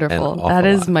 Wonderful. That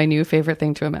is my new favorite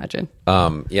thing to imagine.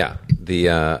 Yeah.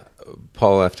 The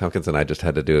Paul F. Tompkins and I just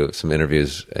had to do some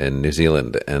interviews in New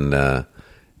Zealand, and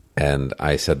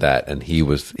I said that, and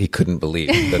he couldn't believe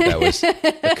that was a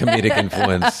comedic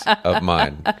influence of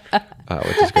mine,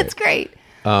 which is great. That's great.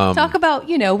 Talk about,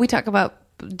 we talk about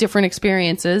different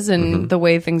experiences and the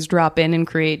way things drop in and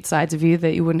create sides of you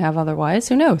that you wouldn't have otherwise.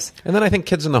 Who knows? And then I think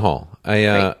Kids in the Hall.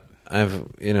 I've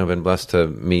been blessed to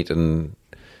meet and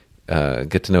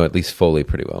get to know at least Foley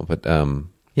pretty well. But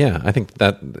yeah, I think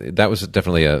that was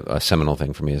definitely a seminal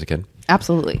thing for me as a kid.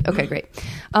 Absolutely. Okay, great.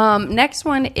 Next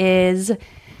one is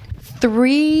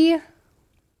 3.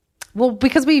 Well,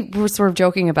 because we were sort of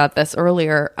joking about this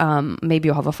earlier, maybe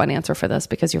you'll have a fun answer for this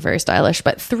because you're very stylish,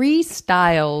 but 3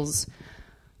 styles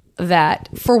that,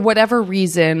 for whatever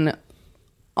reason,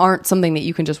 aren't something that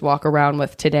you can just walk around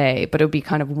with today, but it would be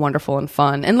kind of wonderful and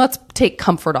fun. And let's take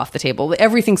comfort off the table.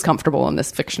 Everything's comfortable in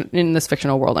this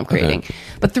fictional world I'm creating. Okay.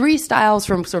 But 3 styles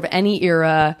from sort of any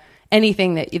era,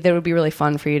 anything that would be really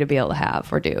fun for you to be able to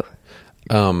have or do.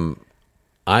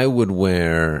 I would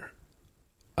wear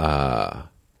a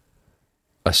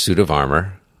suit of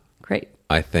armor. Great.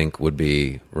 I think would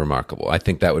be remarkable. I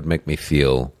think that would make me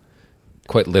feel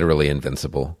quite literally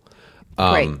invincible.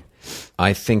 Great.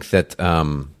 I think that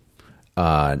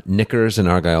knickers and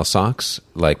argyle socks,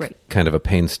 like Great. kind of a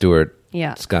Payne Stewart,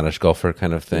 Yeah. Scottish golfer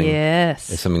kind of thing. Yes.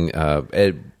 Is something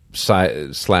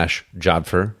slash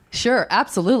jodhpur. Sure,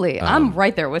 absolutely. I'm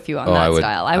right there with you on that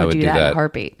style. I would do that in a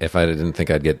heartbeat. If I didn't think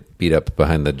I'd get beat up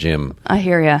behind the gym, I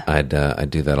hear you. I'd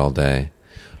do that all day.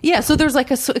 Yeah, so there's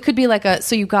like it could be like I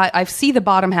see the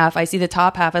bottom half, I see the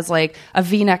top half as like a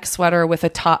V-neck sweater with a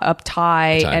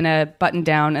tie and a button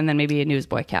down, and then maybe a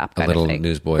newsboy cap kind of thing. A little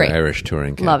newsboy Great. Irish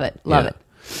touring cap. Love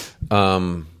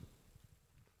it.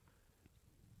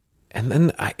 And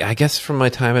then I guess from my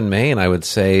time in Maine, I would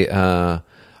say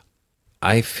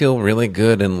I feel really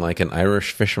good in like an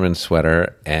Irish fisherman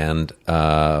sweater and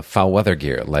foul weather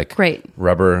gear, like Great.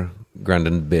 rubber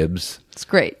Grundon bibs. It's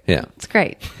great. Yeah. It's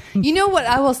great. You know what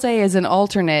I will say as an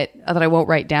alternate that I won't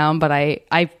write down, but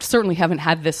I certainly haven't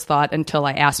had this thought until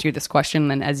I asked you this question,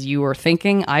 and as you were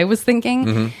thinking, I was thinking.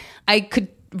 Mm-hmm. I could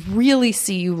really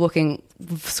see you looking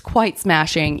quite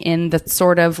smashing in the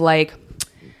sort of like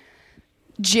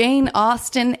Jane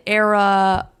Austen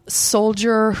era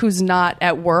soldier who's not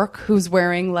at work, who's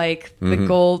wearing like the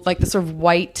gold, like the sort of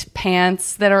white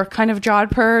pants that are kind of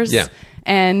jodhpurs. Yeah.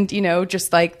 And,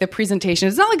 just like the presentation,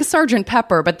 it's not like a Sergeant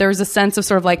Pepper, but there's a sense of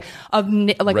sort of like a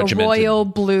royal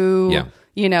blue,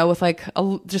 with like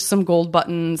just some gold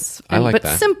buttons. I like but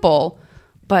that. Simple.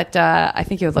 But I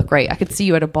think you would look great. I could see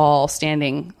you at a ball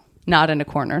standing, not in a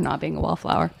corner, not being a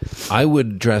wallflower. I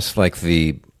would dress like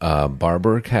the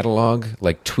Barber catalog,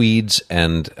 like tweeds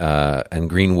and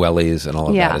green wellies and all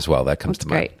of that as well. That comes to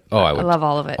mind. Great. Oh, I would. I love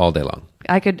all of it. All day long.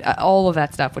 I could, all of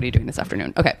that stuff. What are you doing this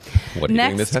afternoon? Okay. What are you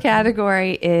doing this afternoon? Next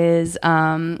category is,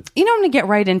 I'm going to get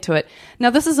right into it.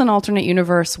 Now, this is an alternate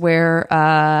universe where,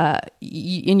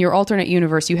 in your alternate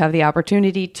universe, you have the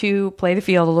opportunity to play the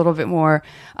field a little bit more,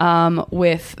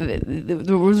 with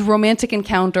the romantic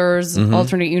encounters,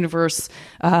 alternate universe,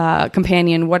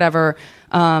 companion, whatever,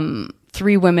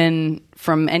 3 women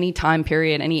from any time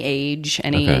period, any age,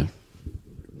 any... Okay.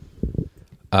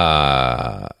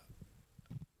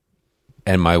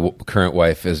 And my current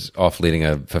wife is off leading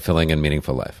a fulfilling and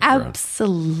meaningful life.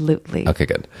 Absolutely. Okay,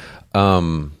 good.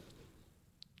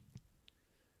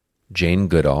 Jane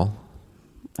Goodall.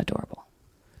 Adorable.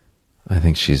 I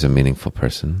think she's a meaningful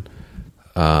person.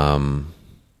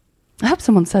 I hope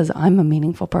someone says I'm a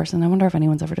meaningful person. I wonder if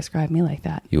anyone's ever described me like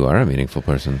that. You are a meaningful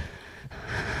person.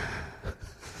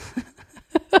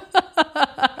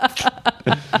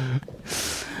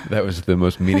 That was the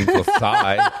most meaningful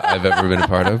sigh I've ever been a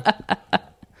part of.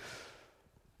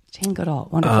 Jane Goodall,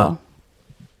 wonderful.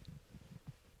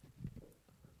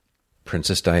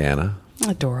 Princess Diana.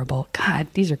 Adorable. God,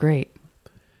 these are great.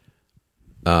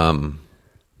 And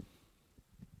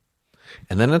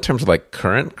then in terms of like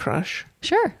current crush,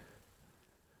 Sure.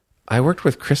 I worked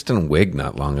with Kristen Wiig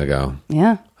not long ago.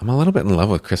 Yeah. I'm a little bit in love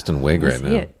with Kristen Wiig right see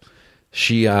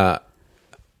now. it.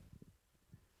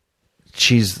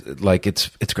 She's like,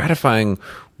 it's gratifying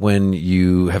when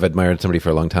you have admired somebody for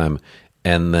a long time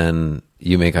and then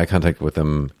you make eye contact with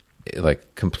them,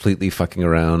 like completely fucking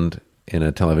around in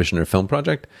a television or film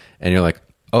project, and you're like,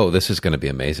 oh, this is going to be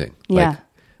amazing. Yeah.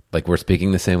 Like we're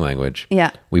speaking the same language.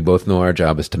 Yeah. We both know our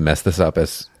job is to mess this up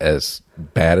as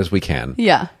bad as we can.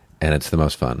 Yeah. And it's the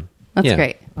most fun. That's Yeah.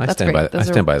 great. I That's stand great. by. I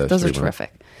stand by those. Those are three ones.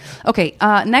 terrific. Okay.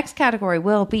 Next category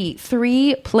will be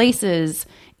 3 places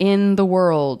in the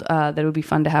world that would be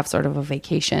fun to have sort of a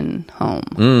vacation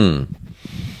home.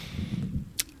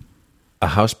 A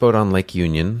houseboat on Lake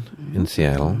Union in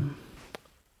Seattle.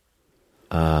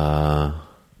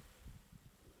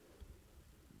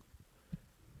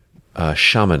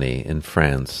 Chamonix in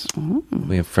France.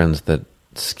 We have friends that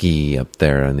ski up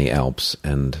there in the Alps,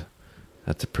 and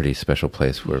that's a pretty special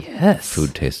place where Yes.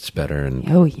 food tastes better and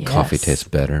Oh, yes. coffee tastes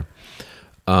better.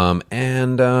 I'll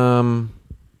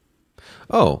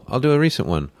do a recent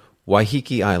one.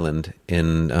 Waiheke Island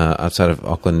in outside of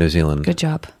Auckland, New Zealand. Good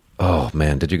job. Oh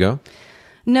man, did you go?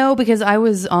 No, because I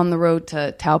was on the road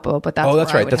to Taupo, but that's Oh,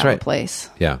 that's where I right, would that's have right. a place.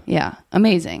 Yeah. Yeah.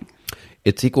 Amazing.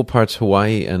 It's equal parts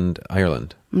Hawaii and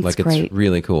Ireland. That's It's great.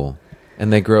 really cool.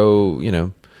 And they grow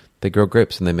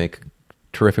grapes and they make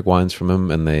terrific wines from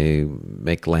them, and they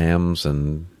make lambs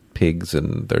and pigs,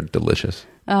 and they're delicious.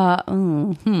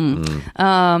 No,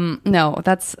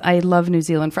 I love New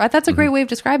Zealand. That's a great way of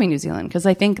describing New Zealand, because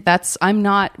I think I'm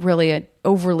not really an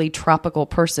overly tropical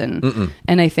person.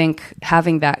 And I think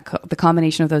having the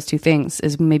combination of those two things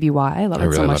is maybe why I love it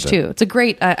really so much loved it. too. It's a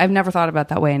great, I've never thought about it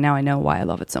that way, and now I know why I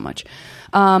love it so much.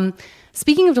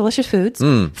 Speaking of delicious foods,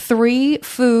 3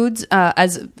 foods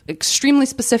as extremely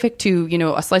specific to,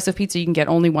 a slice of pizza you can get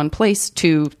only one place,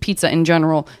 to pizza in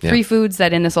general. Yeah. 3 foods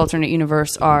that in this alternate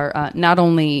universe are not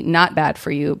only not bad for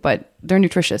you, but they're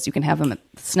nutritious. You can have them at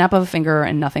the snap of a finger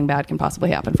and nothing bad can possibly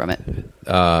happen from it.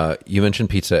 You mentioned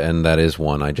pizza, and that is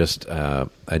one. I just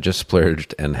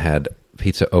splurged and had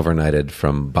pizza overnighted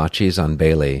from Bocce's on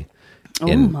Bailey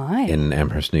in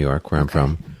Amherst, New York, where I'm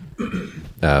from,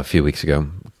 a few weeks ago.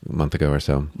 A month ago or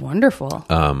so. Wonderful.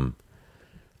 I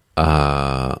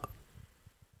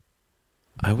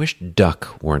wish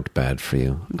duck weren't bad for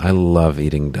you. I love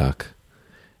eating duck,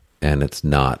 and it's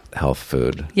not health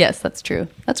food. Yes, that's true.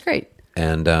 That's great.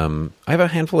 And I have a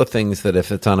handful of things that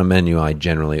if it's on a menu, I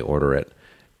generally order it.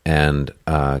 And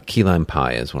key lime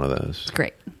pie is one of those. It's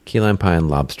great. Key lime pie and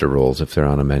lobster rolls, if they're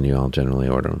on a menu, I'll generally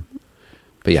order them.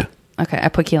 But yeah. Okay, I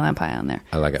put key lime pie on there.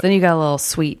 I like it. So then you got a little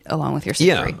sweet along with your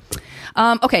savory.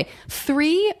 Okay,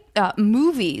 3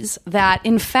 movies that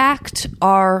in fact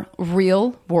are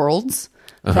real worlds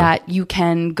that you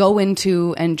can go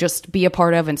into and just be a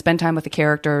part of and spend time with the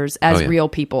characters as real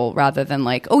people, rather than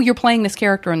like, oh, you're playing this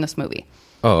character in this movie.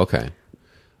 Oh, okay.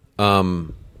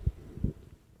 Wow,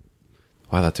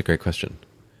 that's a great question.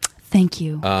 Thank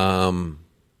you. I'm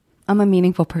a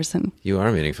meaningful person. You are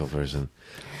a meaningful person.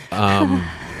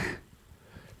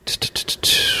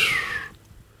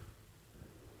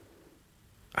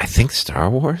 I think Star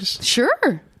Wars.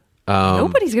 Sure.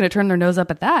 Nobody's going to turn their nose up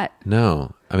at that.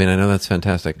 No, I mean I know that's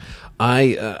fantastic.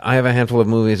 I have a handful of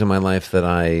movies in my life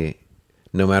that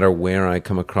no matter where I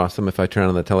come across them, if I turn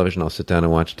on the television, I'll sit down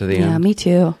and watch to the end. Yeah, me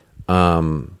too.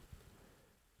 The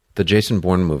Jason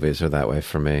Bourne movies are that way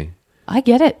for me. I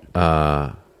get it.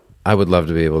 I would love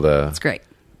to be able to. It's great.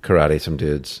 Karate some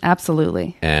dudes.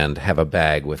 Absolutely. And have a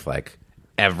bag with like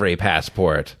every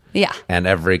passport. Yeah. And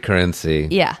every currency.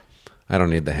 Yeah. I don't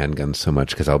need the handguns so much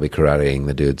because I'll be karateing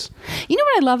the dudes. You know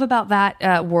what I love about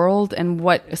that world, and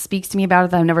what speaks to me about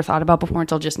it that I've never thought about before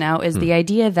until just now, is the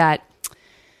idea that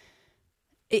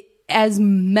as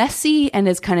messy and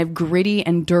as kind of gritty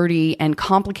and dirty and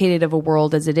complicated of a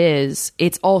world as it is,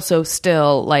 it's also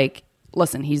still like,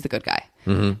 listen, he's the good guy.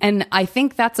 Mm-hmm. And I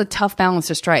think that's a tough balance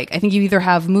to strike. I think you either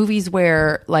have movies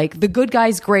where like the good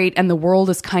guy's great and the world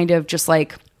is kind of just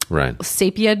like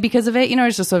sepia because of it,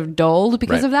 it's just sort of dulled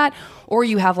because of that. Or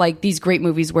you have like these great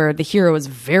movies where the hero is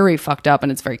very fucked up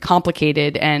and it's very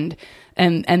complicated and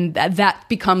and that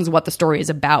becomes what the story is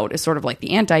about, is sort of like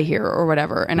the anti-hero or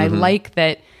whatever. And I like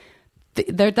that.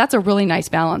 That's a really nice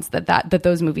balance that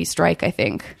those movies strike. I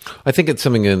think it's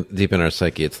something deep in our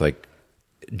psyche. It's like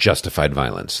justified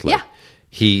violence. Like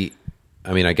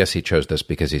I guess he chose this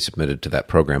because he submitted to that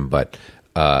program, but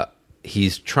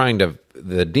he's trying to.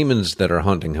 The demons that are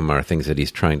haunting him are things that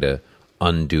he's trying to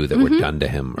undo that were done to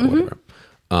him or whatever.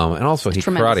 And also, he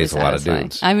karates a lot of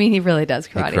dudes. I mean, he really does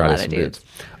karate a lot of dudes.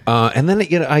 And then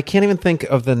I can't even think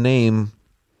of the name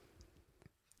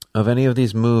of any of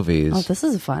these movies. Oh, this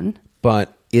is fun.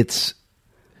 But it's,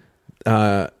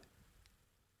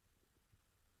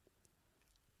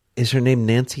 is her name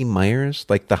Nancy Myers?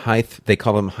 Like they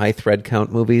call them high thread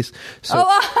count movies. So,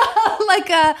 like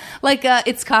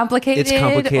it's complicated. It's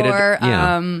complicated.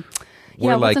 Or,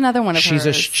 Where, what's another one of she's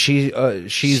hers? She's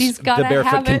the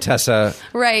barefoot Contessa,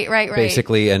 right,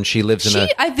 basically, and she lives in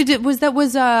Something's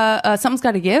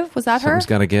Got to Give. Was that her? Something's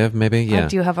Got to Give, maybe. Yeah. I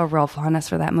do have a real fondness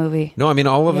for that movie. No, I mean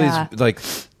all of these, like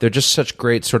they're just such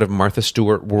great sort of Martha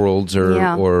Stewart worlds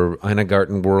or Ina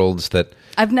Garten worlds that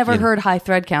I've never heard high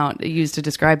thread count used to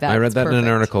describe that. I read that in an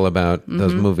article about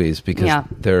those movies because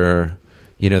they're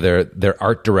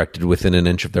art directed within an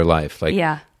inch of their life. Like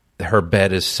her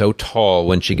bed is so tall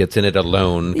when she gets in it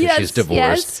alone because she's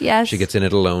divorced. Yes. She gets in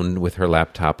it alone with her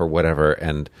laptop or whatever,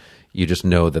 and you just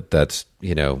know that's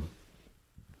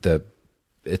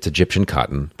it's Egyptian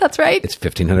cotton. That's right. It's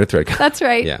 1500 thread count. That's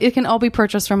right. Yeah. It can all be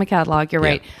purchased from a catalog. You're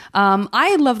right.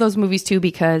 I love those movies too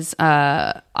because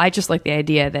I just like the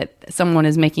idea that someone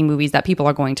is making movies that people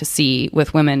are going to see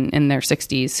with women in their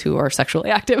 60s who are sexually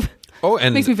active. Oh,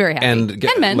 and makes me very happy. And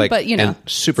men, but and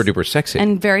super duper sexy,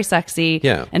 and very sexy,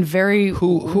 and very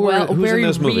who's very in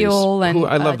those real. Movies? And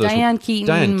I love those. Diane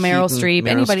Keaton, Meryl Streep,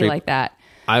 anybody like that.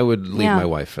 I would leave my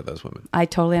wife for those women. I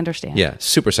totally understand. Yeah,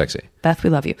 super sexy. Beth,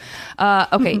 we love you.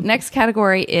 Okay, next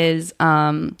category is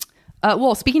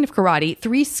speaking of karate,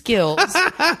 3 skills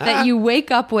that you wake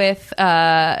up with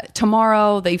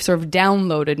tomorrow that you've sort of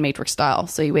downloaded Matrix style.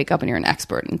 So you wake up and you're an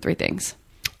expert in 3 things.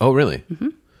 Oh, really?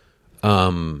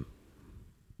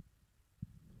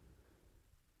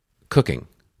 Cooking.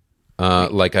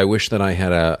 Like I wish that I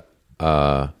had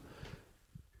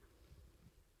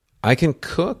I can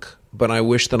cook, but I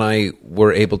wish that I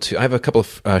were able to. I have a couple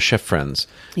of chef friends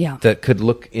that could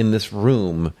look in this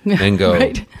room and go,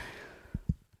 right.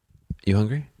 You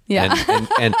hungry? Yeah.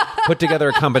 And put together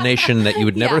a combination that you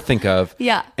would never think of.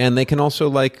 Yeah. And they can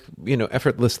also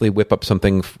effortlessly whip up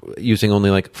something using only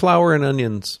like flour and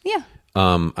onions. Yeah.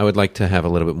 I would like to have a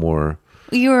little bit more.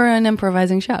 You're an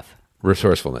improvising chef.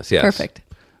 Resourcefulness, yes. Perfect.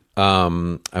 I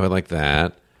would like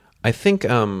that. I think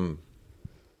downloaded.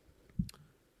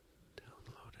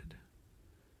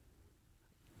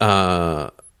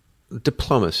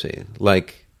 Diplomacy.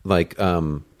 Like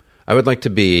I would like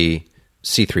to be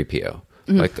C-3PO.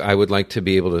 Like I would like to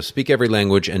be able to speak every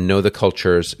language and know the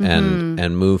cultures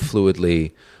and move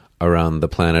fluidly around the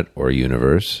planet or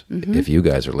universe, if you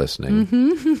guys are listening.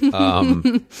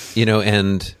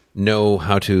 And know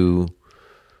how to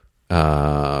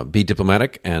be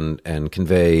diplomatic and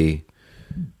convey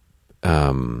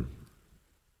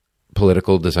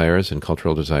political desires and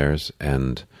cultural desires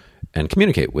and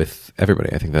communicate with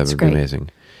everybody. I think that would be amazing.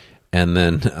 And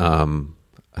then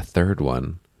a third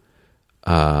one,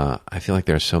 I feel like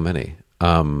there are so many.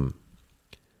 I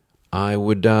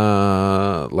would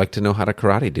like to know how to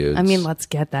karate dudes. I mean, let's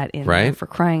get that in right? there for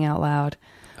crying out loud.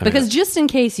 Because just in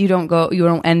case you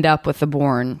don't end up with the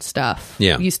Bourne stuff.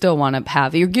 Yeah. You still want to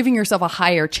have, you're giving yourself a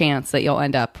higher chance that you'll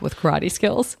end up with karate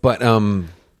skills. But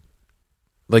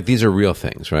like these are real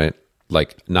things, right?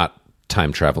 Like not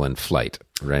time travel and flight,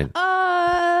 right?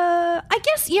 I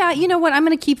guess, yeah. You know what? I'm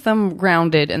going to keep them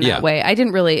grounded in that way. I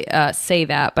didn't really say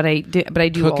that, but I do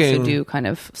Cooking, also do kind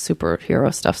of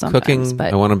superhero stuff sometimes. Cooking.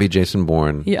 But I want to be Jason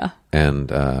Bourne. Yeah.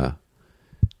 And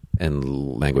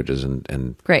languages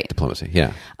and great diplomacy.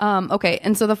 Yeah. Okay.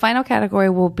 And so the final category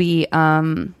will be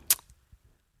 3.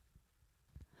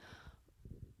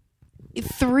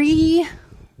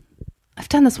 I've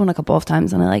done this one a couple of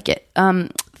times and I like it.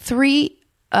 3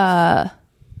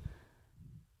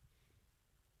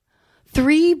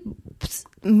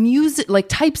 music, like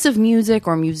types of music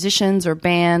or musicians or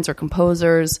bands or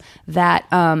composers that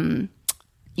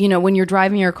when you're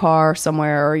driving your car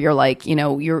somewhere or you're like,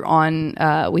 you're on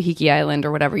Wahiki Island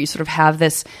or whatever, you sort of have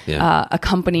this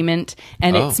accompaniment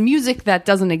and it's music that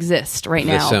doesn't exist right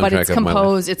now, but it's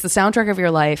composed. It's the soundtrack of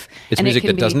your life. It's music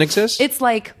that doesn't exist? It's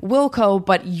like Wilco,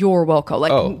 but you're Wilco.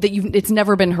 Like it's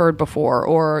never been heard before.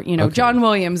 Or, John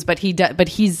Williams, but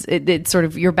it's sort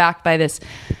of, you're backed by this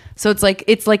So it's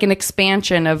like an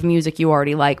expansion of music you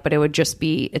already like, but it would just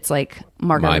be it's like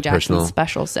Mark My Evan Jackson's personal-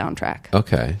 special soundtrack.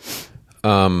 Okay.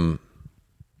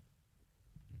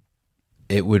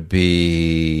 It would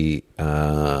be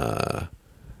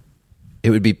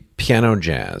piano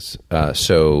jazz.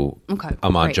 So Okay,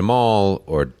 Ahmad great. Jamal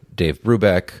or Dave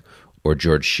Brubeck or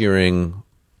George Shearing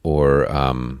or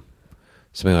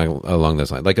something like along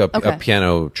those lines, like a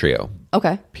piano trio,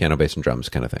 Okay. piano, bass, and drums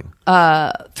kind of thing.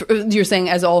 You're saying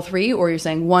as all three, or you're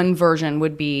saying one version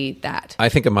would be that? I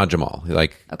think Ahmad Jamal.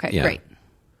 Okay, yeah.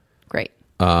 great.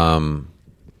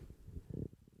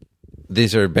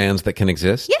 These are bands that can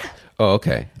exist? Yeah. Oh,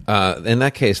 okay. In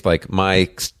that case, like my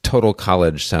total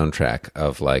college soundtrack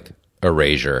of like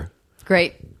Erasure.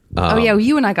 Great. Yeah,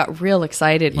 you and I got real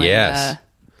excited when Yes.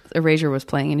 Erasure was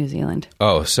playing in New Zealand.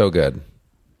 Oh, so good.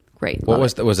 Great. What Love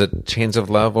was it. that? Was it Chains of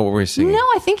Love? What were we singing? No,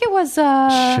 I think it was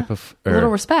Ship of A Little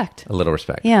Respect. A Little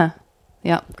Respect. Yeah.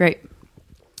 Yeah, great.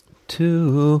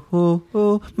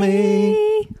 To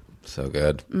me. So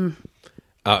good.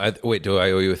 Wait, do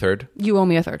I owe you a third? You owe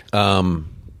me a third.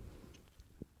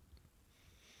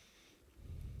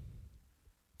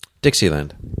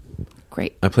 Dixieland.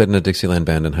 Great. I played in a Dixieland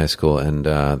band in high school, and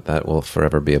that will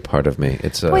forever be a part of me.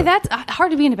 It's Boy, that's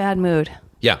hard to be in a bad mood.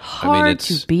 yeah. Hard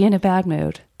to be in a bad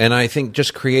mood. And I think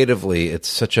just creatively, it's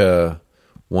such a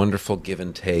wonderful give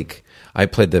and take. I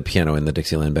played the piano in the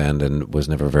Dixieland band and was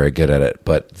never very good at it.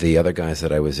 But the other guys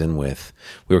that I was in with,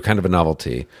 we were kind of a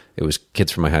novelty. It was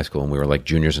kids from my high school, and we were like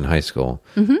juniors in high school.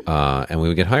 And we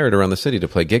would get hired around the city to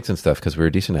play gigs and stuff because we were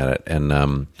decent at it.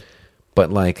 And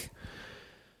but like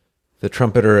the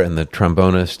trumpeter and the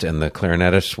trombonist and the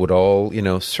clarinetist would all,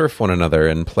 surf one another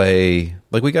and play.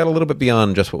 Like we got a little bit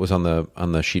beyond just what was on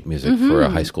the sheet music for a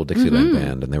high school Dixieland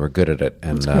band, and they were good at it.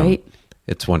 And That's great.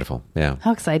 It's wonderful. Yeah.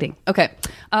 How exciting. Okay.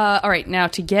 All right. Now,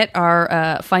 to get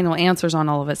our final answers on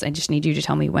all of this, I just need you to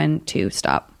tell me when to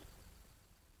stop.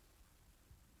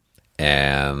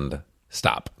 And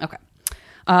stop. Okay.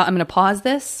 I'm going to pause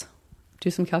this, do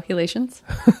some calculations,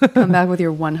 come back with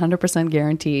your 100%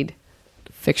 guaranteed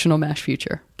fictional MASH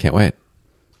future. Can't wait.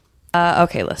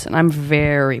 Okay, listen, I'm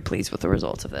very pleased with the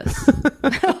results of this.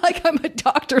 Like I'm a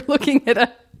doctor looking at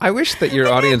a... I wish that your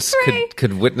audience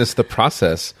could witness the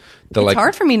process. It's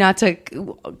hard for me not to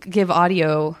give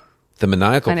audio. The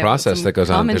maniacal kind of process some that goes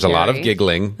on. There's a lot of commentary.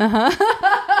 giggling,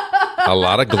 a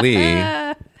lot of glee.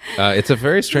 It's a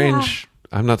very strange.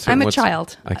 I'm not saying I'm a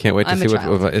child. I can't wait to I'm see a what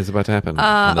child. is about to happen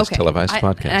on this televised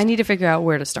podcast. I need to figure out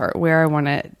where to start, where I want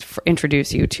to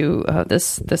introduce you to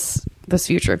this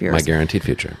future of yours. My guaranteed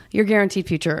future. Your guaranteed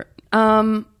future.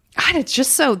 God, it's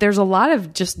just so there's a lot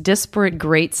of just disparate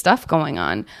great stuff going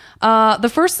on. The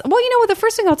first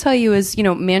thing I'll tell you is,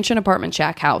 mansion, apartment,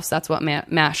 shack, house. That's what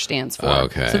MASH stands for.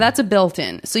 Okay. So that's a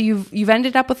built-in. So you've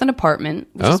ended up with an apartment,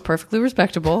 which is perfectly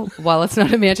respectable. While it's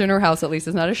not a mansion or house, at least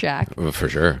it's not a shack. For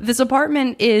sure. This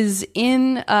apartment is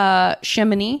in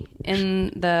Chamonix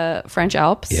in the French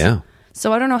Alps. Yeah.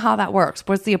 So I don't know how that works.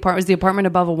 What's the apartment? Is the apartment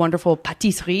above a wonderful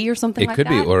patisserie or something It like could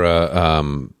that? be,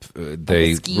 or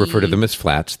they ski- refer to them as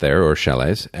flats there, or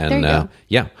chalets. And There you go.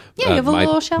 yeah, Yeah, you have a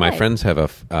little chalet. My friends have a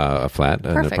flat,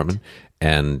 an Perfect. apartment,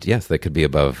 and yes, they could be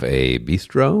above a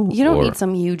bistro. You don't or, need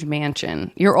some huge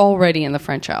mansion. You're already in the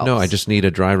French Alps. No, I just need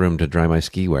a dry room to dry my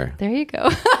ski wear. There you go.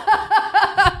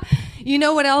 You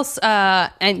know what else?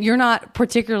 And you're not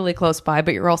particularly close by,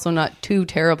 but you're also not too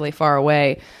terribly far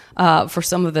away for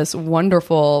some of this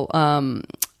wonderful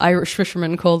Irish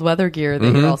fisherman cold weather gear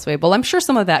that you're also able. I'm sure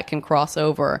some of that can cross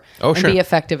over and sure. be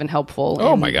effective and helpful.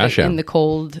 Oh, my gosh, yeah. In the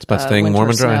cold, It's about staying winter warm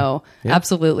and dry. snow. Yeah.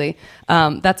 Absolutely.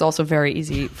 That's also very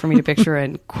easy for me to picture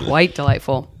and quite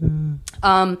delightful.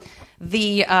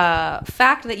 The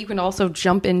fact that you can also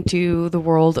jump into the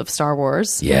world of Star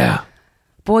Wars. Yeah.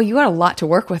 Boy, you got a lot to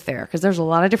work with there because there's a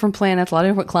lot of different planets, a lot of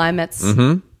different climates.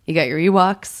 Mm-hmm. You got your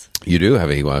Ewoks. You do have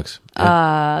Ewoks.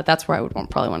 That's where I would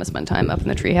probably want to spend time, up in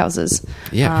the tree houses.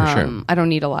 Yeah, for sure. I don't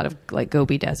need a lot of like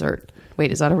Gobi Desert.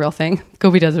 Wait, is that a real thing?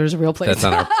 Gobi Desert is a real place.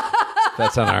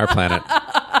 That's on our planet.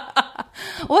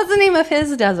 What's the name of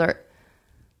his desert?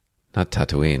 Not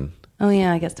Tatooine. Oh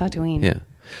yeah, I guess Tatooine. Yeah.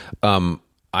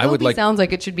 I would Gobi like. sounds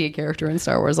like it should be a character in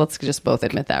Star Wars. Let's just both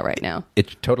admit that right now.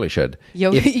 It totally should.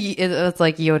 It's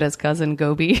like Yoda's cousin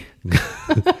Gobi.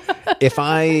 If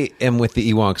I am with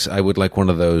the Ewoks, I would like one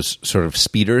of those sort of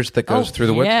speeders that goes through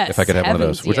the woods. yes, If I could have one of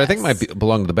those, heavens, which I think yes. might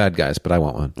belong to the bad guys, but I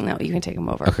want one. No, you can take him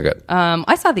over. Okay, good.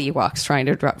 I saw the Ewoks trying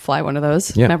to fly one of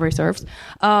those. Yeah. Memory serves.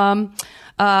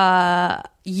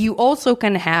 You also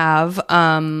can have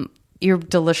your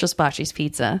delicious Bocce's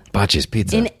pizza Bocce's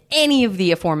Pizza. in any of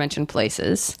the aforementioned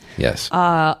places. Yes.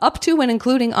 Up to and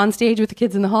including on stage with the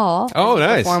kids in the hall. Oh,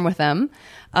 nice. Perform with them.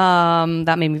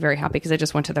 That made me very happy because I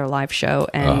just went to their live show,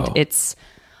 and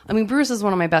Bruce is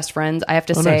one of my best friends. I have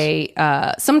to say,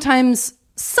 sometimes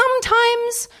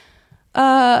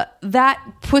that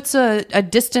puts a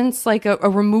distance, like a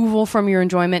removal from your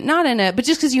enjoyment, not in it, but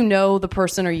just because you know the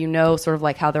person or you know sort of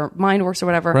like how their mind works or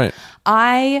whatever. Right.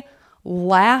 I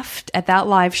laughed at that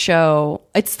live show.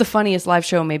 It's the funniest live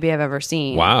show maybe I've ever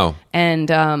seen. Wow. And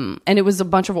it was a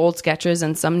bunch of old sketches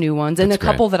and some new ones, and a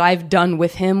couple that I've done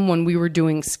with him when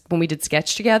we did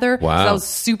sketch together. Wow. So that was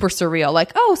super surreal.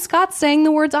 Like, oh, Scott's saying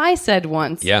the words I said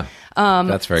once. Yeah.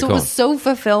 That's very so cool. it was so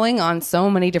fulfilling on so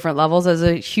many different levels. As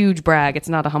a huge brag. It's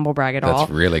not a humble brag at all.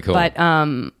 That's really cool.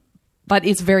 But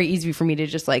it's very easy for me to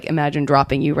just like imagine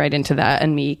dropping you right into that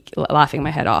and me laughing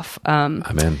my head off. I'm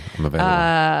in. I'm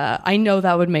available. I know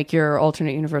that would make your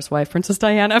alternate universe wife, Princess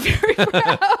Diana, very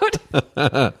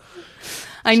proud.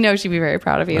 I know she'd be very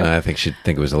proud of you. I think she'd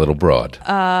think it was a little broad.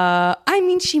 I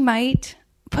mean, she might,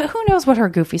 but who knows what her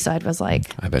goofy side was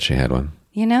like? I bet she had one.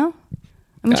 You know?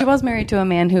 I mean, she was married to a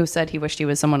man who said he wished he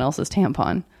was someone else's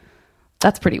tampon.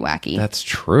 That's pretty wacky. That's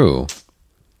true.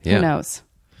 Yeah. Who knows?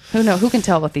 Who knows? Who can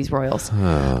tell with these royals?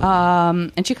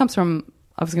 And she comes from,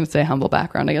 I was going to say, a humble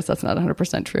background. I guess that's not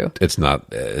 100% true. It's not.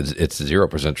 It's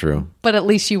 0% true. But at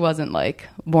least she wasn't like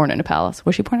born in a palace.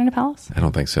 Was she born in a palace? I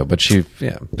don't think so. But she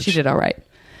did all right.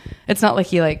 It's not like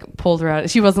he like pulled her out.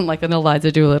 She wasn't like an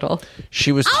Eliza Doolittle.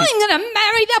 She was. I'm going to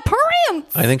marry the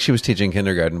prince. I think she was teaching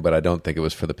kindergarten, but I don't think it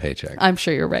was for the paycheck. I'm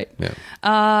sure you're right.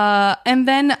 Yeah. And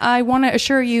then I want to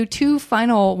assure you two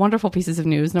final wonderful pieces of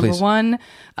news. Number Please. one,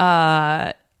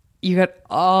 you got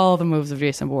all the moves of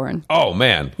Jason Bourne. Oh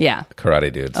man. Yeah.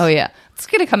 Karate dudes. Oh yeah, it's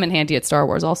gonna come in handy at Star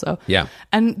Wars also. Yeah.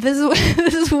 And this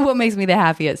is what makes me the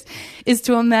happiest is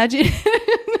to imagine you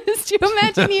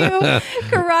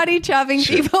karate chopping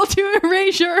people to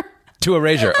erasure. To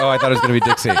Erasure. Oh, I thought it was going to be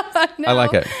Dixie. No, I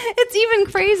like it. It's even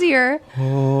crazier.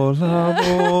 Hola,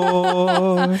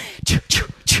 boy.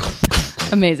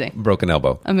 Amazing. Broken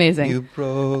elbow. Amazing. You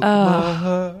broke my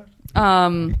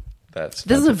heart. This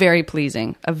is a very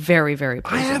pleasing. I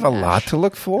have a lot to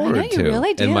look forward I know, you to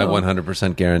really do. in my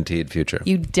 100% guaranteed future.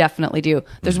 You definitely do.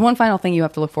 There's one final thing you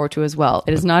have to look forward to as well.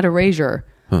 It is not Erasure,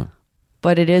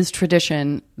 but it is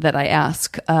tradition that I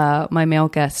ask my male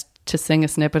guest to sing a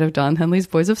snippet of Don Henley's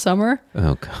Boys of Summer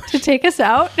Oh, gosh. to take us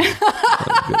out.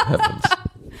 Oh, good heavens.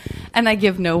 And I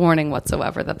give no warning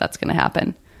whatsoever that that's going to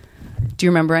happen. Do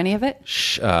you remember any of it?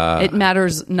 It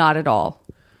matters not at all.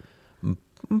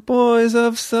 Boys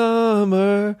of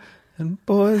summer and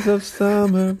boys of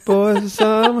summer, boys of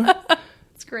summer.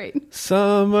 It's great.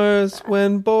 Summers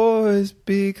when boys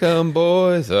become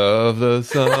boys of the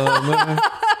summer.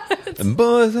 And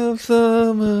boys of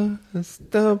summer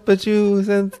stomp at you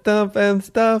and stomp and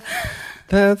stuff.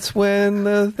 That's when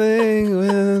the thing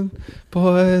when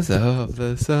boys of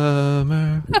the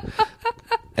summer.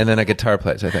 And then a guitar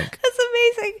plays, I think. That's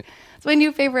amazing. It's my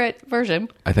new favorite version.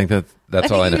 I think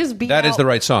that's all I know. That is the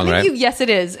right song, right? Yes, it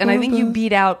is. And I think you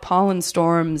beat out Paul and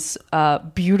Storm's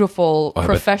beautiful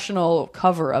professional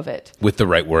cover of it. With the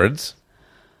right words?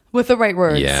 With the right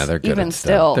words. Yeah, they're good even at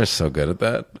still. Stuff. They're so good at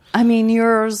that. I mean,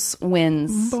 yours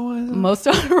wins. Most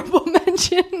honorable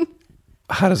mention.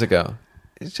 How does it go?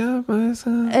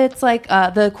 It's like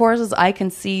the chorus is I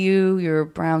can see you, your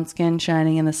brown skin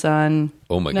shining in the sun.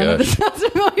 Oh my None of gosh. this sounds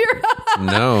familiar.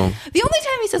 No. The only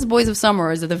time he says Boys of Summer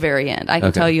is at the very end. I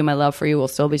can tell you my love for you will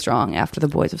still be strong after the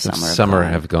Boys of Summer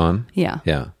Have gone? Yeah.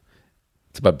 Yeah.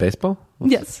 It's about baseball?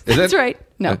 Yes. Is That's it? right.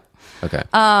 No. Okay.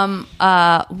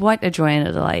 What a joy and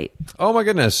a delight. Oh my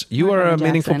goodness. You are a Jackson.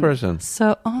 meaningful person.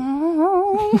 So,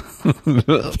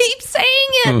 keep saying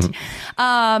it.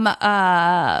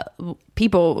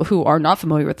 People who are not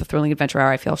familiar with the Thrilling Adventure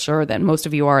Hour, I feel sure that most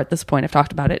of you are at this point. I've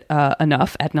talked about it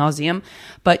enough ad nauseum,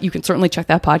 but you can certainly check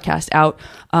that podcast out.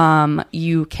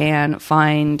 You can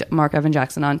find Marc Evan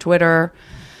Jackson on Twitter.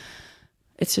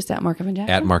 It's just at Marc Evan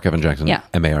Jackson. At Marc Evan Jackson. Yeah.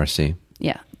 MARC.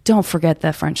 Yeah. Don't forget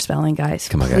the French spelling, guys.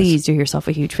 Come on, guys. Please do yourself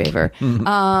a huge favor.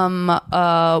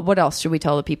 What else should we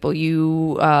tell the people?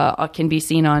 You can be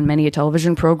seen on many a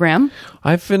television program.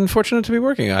 I've been fortunate to be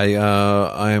working.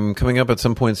 I'm coming up at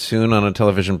some point soon on a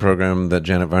television program that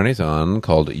Janet Varney's on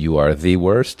called You Are the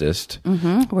Worstest.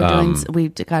 Mm-hmm.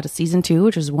 We've got a season 2,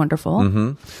 which is wonderful.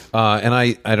 Mm-hmm. And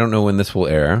I don't know when this will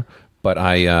air, but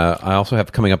I also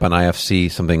have coming up on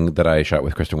IFC something that I shot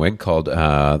with Kristen Wiig called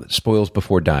Spoils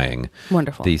Before Dying.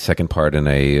 Wonderful. The second part in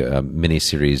a mini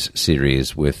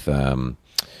series with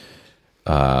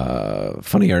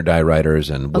Funny or Die writers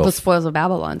and the Spoils of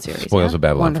Babylon series. Spoils of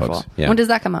Babylon Wonderful. folks. Yeah. When does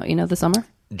that come out? You know, the summer?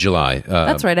 July.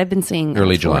 That's right. I've been seeing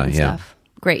early July. Yeah. Stuff.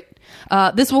 Great.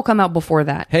 This will come out before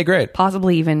that. Hey, great.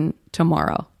 Possibly even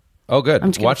tomorrow. Oh, good.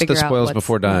 I'm just Watch The figure out Spoils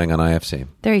Before Dying on IFC.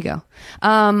 There you go.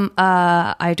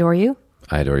 I adore you.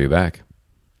 I adore you back.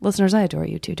 Listeners, I adore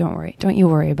you too. Don't worry. Don't you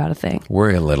worry about a thing.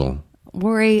 Worry a little.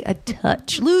 Worry a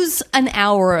touch. Lose an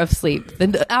hour of sleep.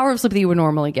 The hour of sleep that you would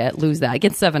normally get, lose that.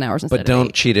 Get 7 hours instead But of don't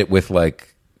 8. cheat it with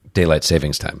like daylight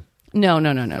savings time. No.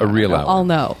 A real hour. I'll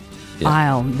know. Yeah.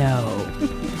 I'll know.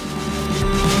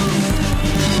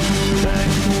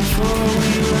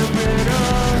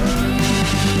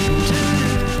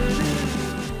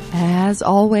 As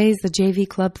always, the JV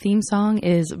Club theme song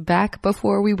is Back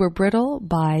Before We Were Brittle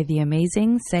by the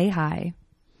amazing Say Hi.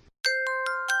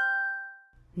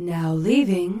 Now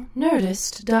leaving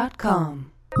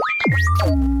Nerdist.com.